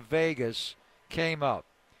Davis to Vegas came up,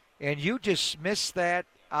 and you dismissed that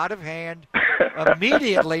out of hand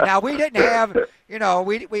immediately. Now, we didn't have, we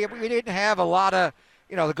didn't have a lot of,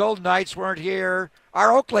 the Golden Knights weren't here.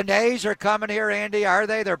 Our Oakland A's are coming here, Andy, are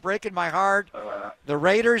they? They're breaking my heart. The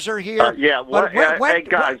Raiders are here. Yeah. Hey,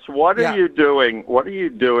 guys, what are you doing? What are you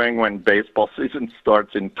doing when baseball season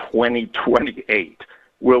starts in 2028?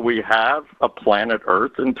 Will we have a planet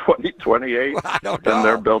Earth in 2028? I don't know. And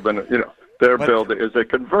they're building, building. Is it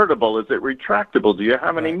convertible? Is it retractable? Do you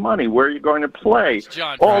have any money? Where are you going to play?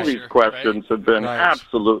 All these questions have been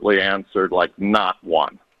absolutely answered, like not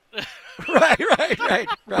one.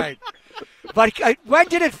 Right. But when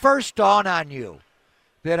did it first dawn on you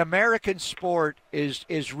that American sport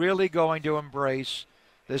is really going to embrace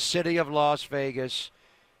the city of Las Vegas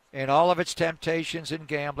and all of its temptations in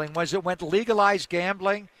gambling? Was it when legalized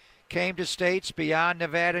gambling came to states beyond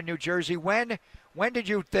Nevada and New Jersey? When did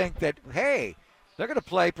you think that, hey, they're going to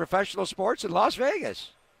play professional sports in Las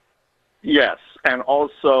Vegas? Yes, and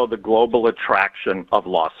also the global attraction of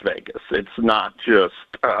Las Vegas. It's not just,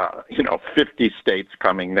 50 states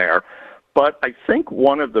coming there. But I think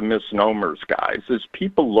one of the misnomers, guys, is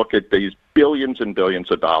people look at these billions and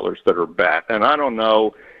billions of dollars that are bet, and I don't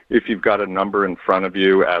know if you've got a number in front of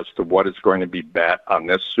you as to what is going to be bet on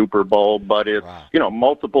this Super Bowl, but it's,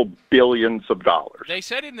 multiple billions of dollars. They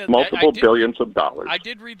said in the billions of dollars. I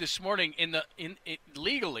did read this morning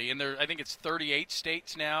legally, and I think it's 38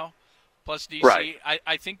 states now, plus DC. Right.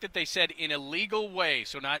 I think that they said in a legal way,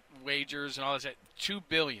 so not wagers and all that, $2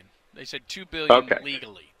 billion. They said $2 billion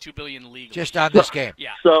legally. $2 billion legally. Just on this game.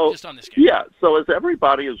 Yeah. So, just on this game. Yeah. So as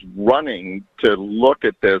everybody is running to look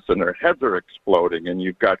at this and their heads are exploding, and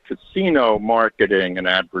you've got casino marketing and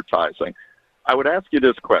advertising, I would ask you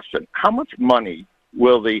this question: how much money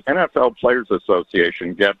will the NFL Players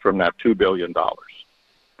Association get from that $2 billion?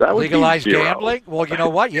 That would legalized be zero. Gambling? Well, you know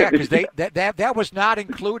what? Yeah, because that was not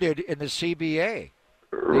included in the CBA.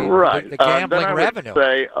 Right. The gambling then I revenue. Would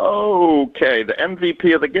say, okay, the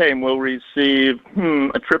MVP of the game will receive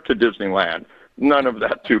a trip to Disneyland. None of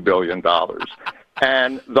that $2 billion.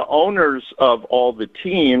 And the owners of all the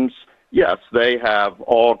teams, yes, they have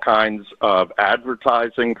all kinds of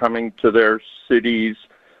advertising coming to their cities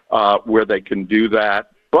where they can do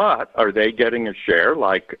that. But are they getting a share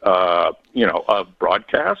of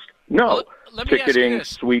broadcast? No. Well, let me ticketing, ask you this.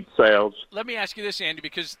 suite sales. Let me ask you this, Andy,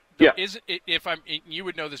 because you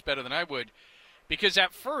would know this better than I would, because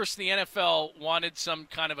at first the NFL wanted some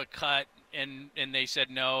kind of a cut, and they said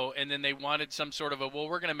no, and then they wanted some sort of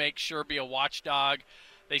we're going to make sure be a watchdog.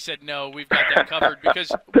 They said no, we've got that covered.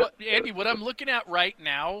 Because Andy, what I'm looking at right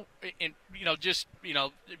now, just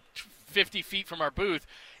 50 feet from our booth,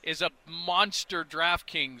 is a monster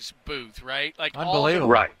DraftKings booth, right? Like unbelievable,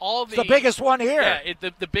 right? It's the biggest one here. Yeah,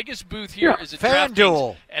 the biggest booth here is a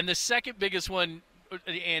FanDuel, and the second biggest one,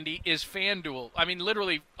 Andy, is FanDuel. I mean,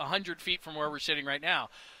 literally 100 feet from where we're sitting right now.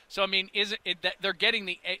 So I mean, is it that they're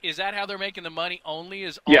getting is that how they're making the money? Only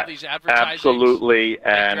is all these advertising? Absolutely,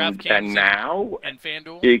 and now and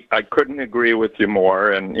FanDuel. I couldn't agree with you more.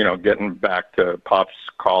 And getting back to Pop's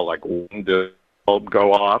call, like when did the bulb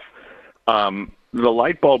go off? The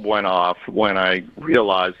light bulb went off when I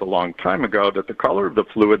realized a long time ago that the color of the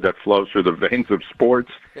fluid that flows through the veins of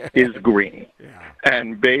sports is green.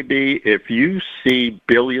 And, baby, if you see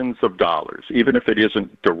billions of dollars, even if it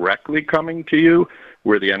isn't directly coming to you,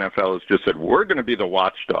 where the NFL has just said, we're going to be the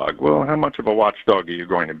watchdog. Well, how much of a watchdog are you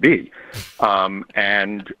going to be?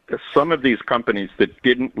 And some of these companies that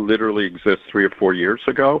didn't literally exist 3 or 4 years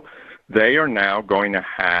ago, they are now going to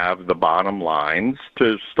have the bottom lines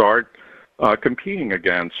to start competing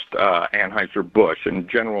against Anheuser-Busch and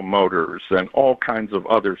General Motors and all kinds of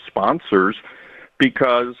other sponsors,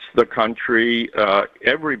 because the country,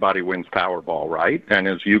 everybody wins Powerball, right? And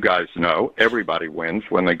as you guys know, everybody wins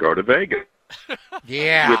when they go to Vegas.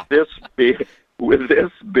 Yeah. With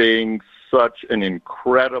this being such an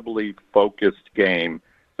incredibly focused game,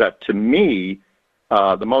 that to me,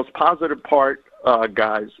 the most positive part,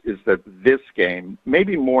 guys, is that this game,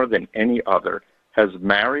 maybe more than any other, has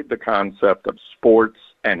married the concept of sports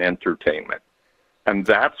and entertainment. And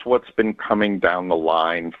that's what's been coming down the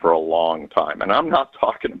line for a long time. And I'm not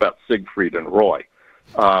talking about Siegfried and Roy.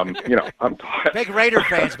 I'm talking big Raider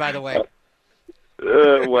fans, by the way.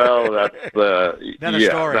 Well, that's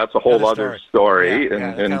story. That's a whole other story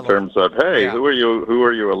in terms of who are you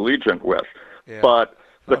allegiant with? Yeah. But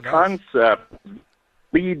the concept,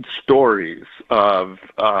 lead stories of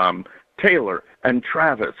Taylor and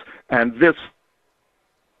Travis and this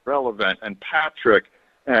relevant and Patrick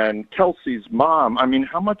and Kelsey's mom. I mean,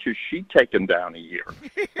 how much is she taken down a year?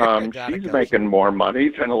 She's making more money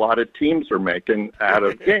than a lot of teams are making out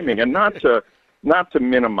of gaming. And not to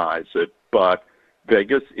minimize it, but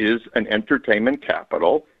Vegas is an entertainment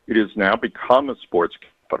capital. It has now become a sports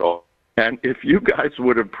capital. And if you guys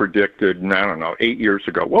would have predicted, I don't know, 8 years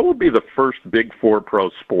ago, what would be the first Big Four pro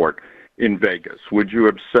sport in Vegas? Would you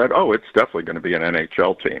have said, oh, it's definitely going to be an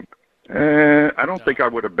NHL team? I don't think I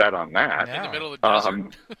would have bet on that. In the middle of the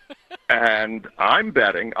desert. And I'm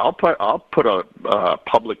betting, I'll put a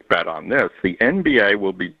public bet on this. The NBA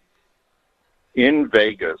will be in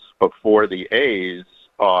Vegas before the A's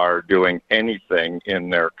are doing anything in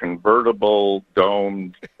their convertible,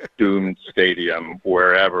 doomed stadium,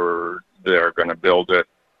 wherever they're going to build it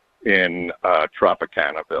in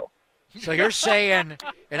Tropicanaville. So you're saying,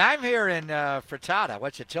 and I'm here in Fertitta.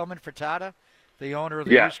 What's it, Tillman Fertitta? The owner of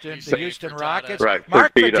the Houston Rockets. Right.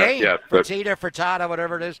 Mark Fertitta, Bedane. yes, Fertitta,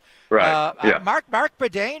 whatever it is. Right. Yeah. Mark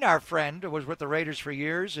Bedane, our friend, was with the Raiders for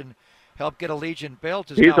years and helped get Allegiant built.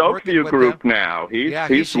 He's Oakview Group now.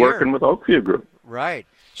 He's working with Oakview Group. Right.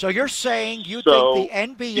 So you're saying think the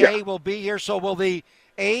NBA will be here. So will the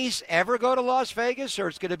A's ever go to Las Vegas, or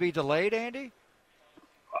it's going to be delayed, Andy?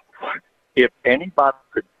 If anybody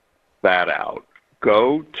could that out,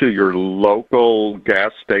 go to your local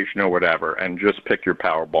gas station or whatever and just pick your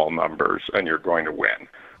Powerball numbers, and you're going to win.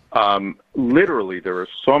 Literally, there are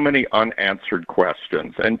so many unanswered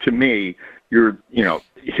questions. And to me,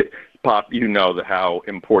 Pop, you know how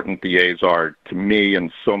important the A's are to me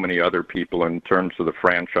and so many other people in terms of the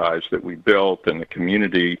franchise that we built and the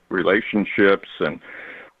community relationships and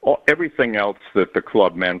everything else that the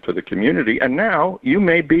club meant to the community. And now you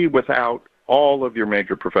may be without all of your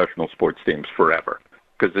major professional sports teams forever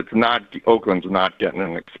because Oakland's not getting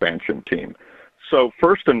an expansion team. So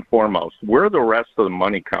first and foremost, where the rest of the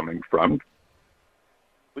money coming from?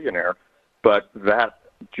 Billionaire, but that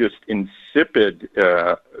just insipid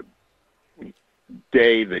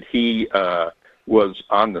day that he was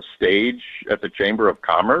on the stage at the Chamber of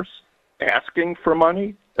Commerce asking for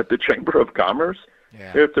money at the Chamber of Commerce.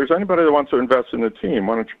 Yeah. If there's anybody that wants to invest in the team,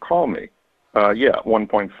 why don't you call me?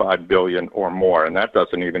 $1.5 billion or more, and that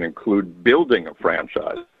doesn't even include building a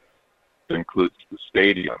franchise. It includes the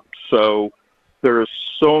stadium. So there are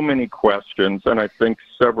so many questions, and I think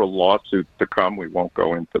several lawsuits to come. We won't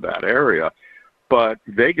go into that area. But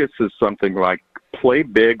Vegas is something like play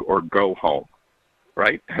big or go home,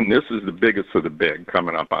 right? And this is the biggest of the big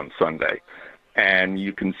coming up on Sunday. And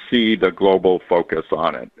you can see the global focus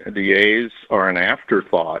on it. The A's are an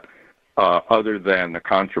afterthought other than the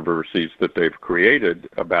controversies that they've created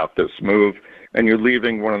about this move. And you're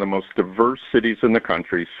leaving one of the most diverse cities in the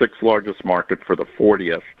country, sixth largest market for the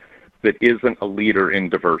 40th, that isn't a leader in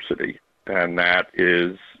diversity. And that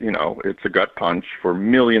is, it's a gut punch for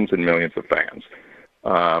millions and millions of fans.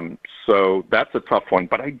 So that's a tough one.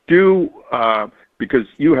 But I do, because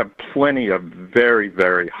you have plenty of very,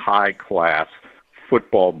 very high-class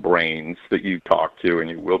football brains that you talk to and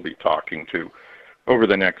you will be talking to over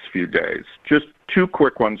the next few days. Just two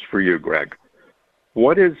quick ones for you, Greg.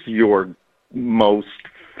 What is your most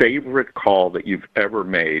favorite call that you've ever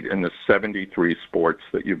made in the 73 sports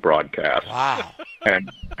that you broadcast? Wow. And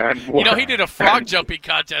he did a frog jumping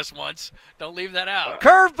contest once. Don't leave that out.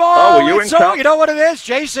 Curveball. You know what it is?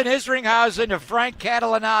 Jason Isringhausen to Frank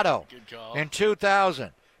Catalanato in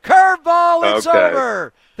 2000. Curveball, it's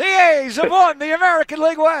over. The A's have won the American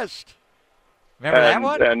League West. Remember that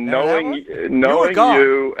one? And knowing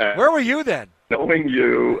you. Where were you then? Knowing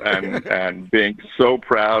you and being so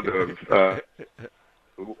proud of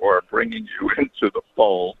or bringing you into the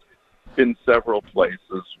fold in several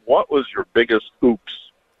places, what was your biggest oops?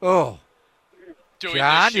 Oh.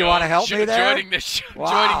 John, you want to help me there? Joining this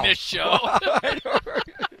show.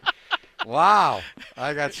 Wow.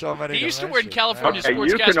 I got so many. He used to win California Okay,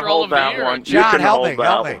 Sportscaster all over the year. John, help me.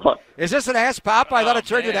 Is this an Ask Pop? I thought it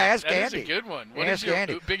turned into Ask Andy. That's a good one. What Ask is your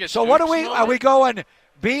Andy. biggest So what are we going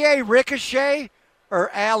B.A. Ricochet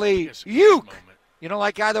or Alley Uke? You don't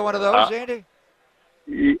like either one of those, Andy?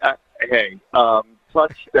 Hey,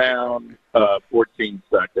 touchdown, 14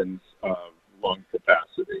 seconds of lung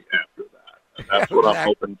capacity after that. And that's what I'm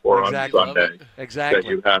hoping for on Sunday. Exactly. That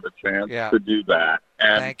you have a chance to do that.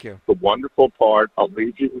 And thank you. The wonderful part, I'll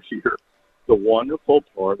leave you here, the wonderful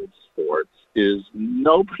part of sports is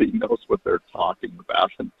nobody knows what they're talking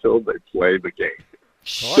about until they play the game.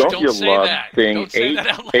 Don't you love seeing eight?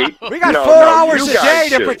 We got 4 hours a day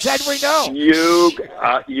to pretend we know.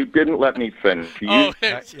 You didn't let me finish.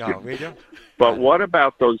 We do. But what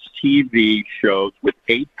about those TV shows with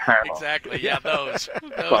 8 panels? Exactly, yeah, those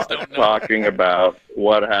don't know. Talking about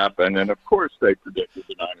what happened. And, of course, they predicted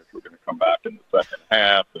the Niners were going to come back in the second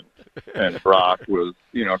half, and Brock was,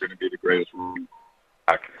 going to be the greatest running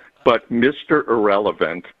back. But Mr.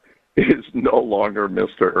 Irrelevant is no longer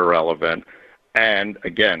Mr. Irrelevant. And,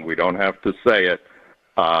 again, we don't have to say it.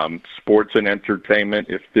 sports and entertainment,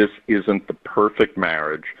 if this isn't the perfect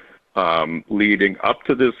marriage, leading up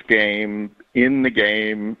to this game, in the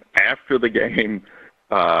game, after the game,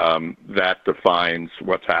 that defines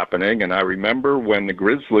what's happening. And I remember when the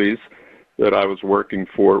Grizzlies that I was working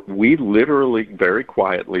for, we literally very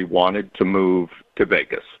quietly wanted to move to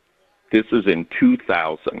Vegas. This is in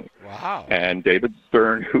 2000. Wow. And David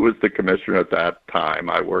Stern, who was the commissioner at that time,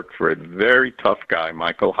 I worked for a very tough guy,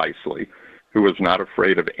 Michael Heisley, who was not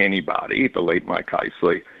afraid of anybody, the late Mike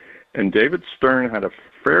Heisley. And David Stern had a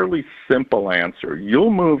fairly simple answer.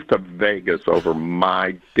 You'll move to Vegas over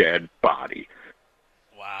my dead body.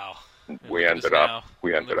 Wow. We ended up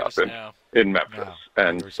in Memphis. No,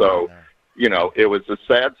 and so, you know, it was a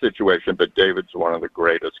sad situation, but David's one of the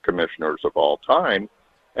greatest commissioners of all time.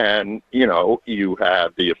 And, you know, you had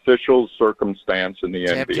the official circumstance in the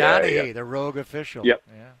NBA. Johnny, the rogue official. Yep.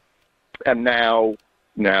 Yeah. And now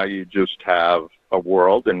you just have a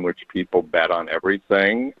world in which people bet on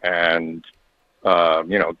everything and,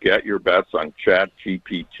 you know, get your bets on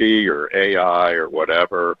ChatGPT or AI or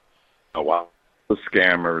whatever. Wow, the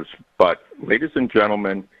scammers. But, ladies and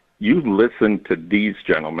gentlemen, you listen to these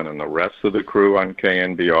gentlemen and the rest of the crew on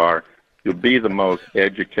KNBR. You'll be the most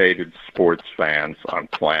educated sports fans on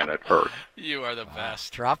planet Earth. You are the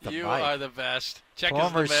best. Drop the You mic. are the best. Check us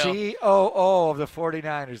Former in the mail. COO of the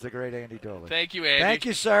 49ers, the great Andy Dolan. Thank you, Andy. Thank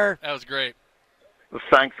you, sir. That was great.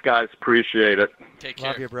 Thanks, guys. Appreciate it. Take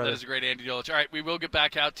care. Love you, brother. That is a great Andy Dolich. All right, we will get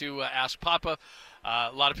back out to Ask Papa.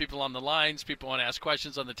 A lot of people on the lines. People want to ask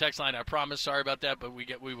questions on the text line. I promise. Sorry about that, but we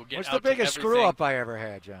will get What's out the biggest to everything. screw-up I ever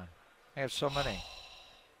had, John? I have so many.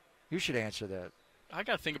 You should answer that. I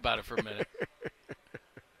got to think about it for a minute.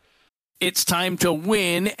 It's time to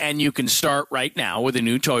win, and you can start right now with a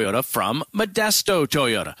new Toyota from Modesto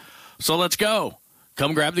Toyota. So let's go.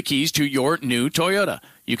 Come grab the keys to your new Toyota.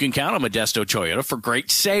 You can count on Modesto Toyota for great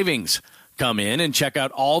savings. Come in and check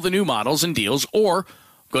out all the new models and deals, or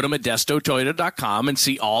go to modestotoyota.com and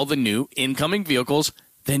see all the new incoming vehicles.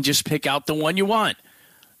 Then just pick out the one you want.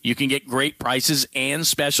 You can get great prices and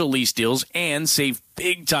special lease deals and save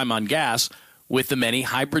big time on gas with the many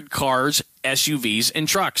hybrid cars, SUVs, and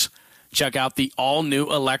trucks. Check out the all-new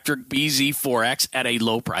electric BZ4X at a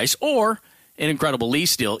low price or an incredible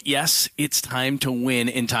lease deal. Yes, it's time to win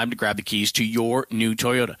and time to grab the keys to your new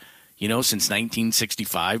Toyota. You know, since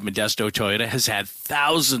 1965, Modesto Toyota has had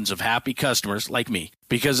thousands of happy customers like me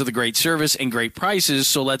because of the great service and great prices.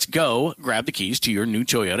 So let's go grab the keys to your new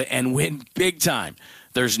Toyota and win big time.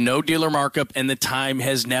 There's no dealer markup, and the time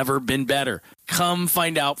has never been better. Come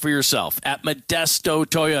find out for yourself at Modesto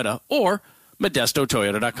Toyota or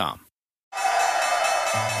modestotoyota.com.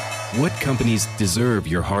 What companies deserve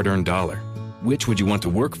your hard-earned dollar? Which would you want to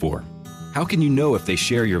work for? How can you know if they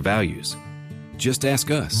share your values? Just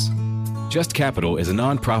ask us. Just Capital is a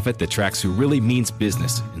nonprofit that tracks who really means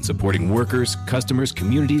business in supporting workers, customers,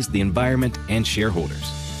 communities, the environment, and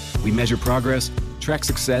shareholders. We measure progress, track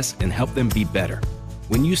success, and help them be better.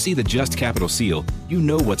 When you see the Just Capital seal, you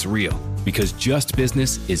know what's real, because just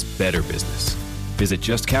business is better business. Visit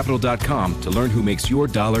justcapital.com to learn who makes your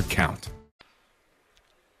dollar count.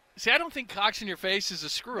 See, I don't think Cox in your face is a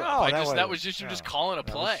screw-up. No, that was just you just calling a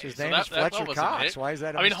play. His So name is Fletcher wasn't Cox. it. Why is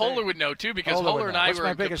that a I mean, mistake? Holler would know, too, because Holler Holler would and know. I What's were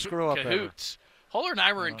my in biggest screw-up ever? cahoots. Holler and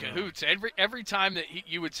I were in cahoots. Every time that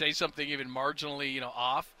you would say something even marginally,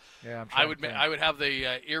 off, Yeah, I would have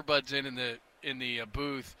the earbuds in the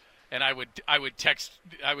booth, and I would text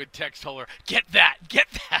Holler, get that,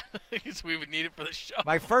 because we would need it for the show.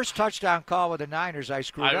 My first touchdown call with the Niners, I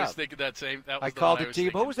screwed up. I was thinking that same. That was I the called one it was T.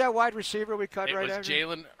 thinking. Who was that wide receiver we cut It right was after?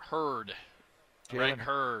 Jalen Hurd. Right,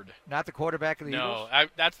 Hurd. Not the quarterback of the No, Eagles?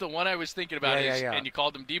 that's the one I was thinking about. Yeah. And you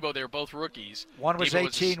called them Debo. They were both rookies. One was Debo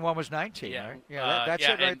 18, one was 19, Yeah. right? Yeah, that's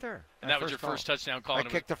it right there. And that was your first touchdown call. I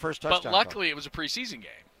kicked the first touchdown But luckily, it was a preseason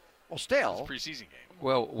game. Well, still. It was a preseason game.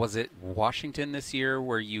 Well, was it Washington this year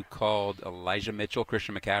where you called Elijah Mitchell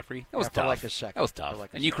Christian McCaffrey? That was for tough. like a second. That was tough. For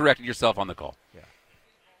like a And you second. corrected yourself on the call.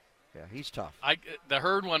 Yeah, he's tough. The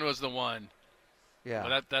Hurd one was the one. Yeah.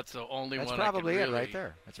 Well, that's the only That's one probably I it could really right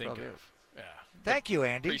there. That's think probably of. it. Yeah. Thank you,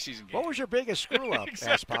 Andy. Preseason game. What was your biggest screw-up,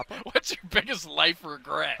 asked Papa? What's your biggest life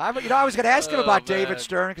regret? I was going to ask him about man. David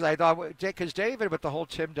Stern because I thought, because David with the whole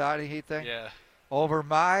Tim Donaghy thing. Yeah. Over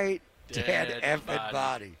my dead Dead effing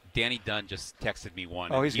body. Danny Dunn just texted me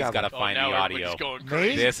one. Oh, he's got to find the audio.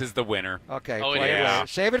 Me? This is the winner. Okay, Oh, play it yeah. later.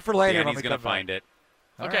 Save it for later. Danny's when we going to come back. find it.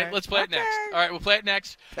 Okay, let's play it next. All right, we'll play it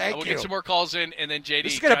next. Thank we'll you. get some more calls in, and then JD.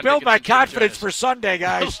 This is going to build my confidence for Sunday,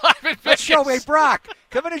 guys. Let's show me, Brock.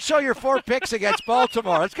 Come in and show your 4 picks against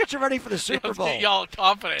Baltimore. Let's get you ready for the Super Let's Bowl. get y'all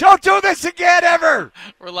confident. Don't do this again, ever.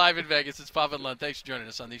 We're live in Vegas. It's Papa and Lund. Thanks for joining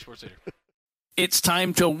us on the Sports Leader. it's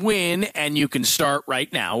time to win, and you can start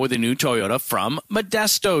right now with a new Toyota from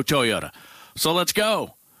Modesto Toyota. So let's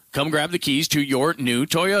go. Come grab the keys to your new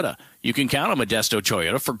Toyota. You can count on Modesto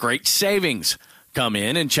Toyota for great savings. Come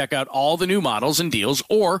in and check out all the new models and deals,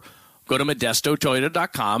 or go to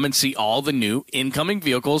modestotoyota.com and see all the new incoming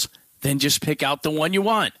vehicles. Then just pick out the one you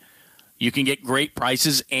want. You can get great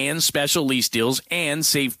prices and special lease deals and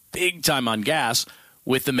save big time on gas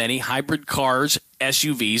with the many hybrid cars,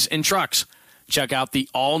 SUVs, and trucks. Check out the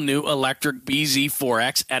all-new electric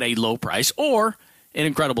BZ4X at a low price or an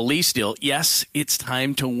incredible lease deal. Yes, it's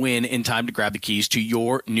time to win and time to grab the keys to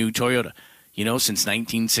your new Toyota. You know, since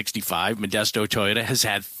 1965, Modesto Toyota has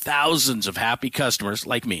had thousands of happy customers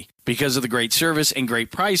like me because of the great service and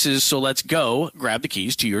great prices. So let's go grab the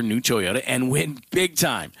keys to your new Toyota and win big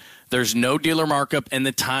time. There's no dealer markup, and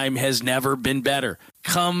the time has never been better.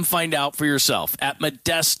 Come find out for yourself at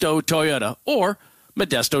Modesto Toyota or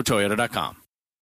modestotoyota.com.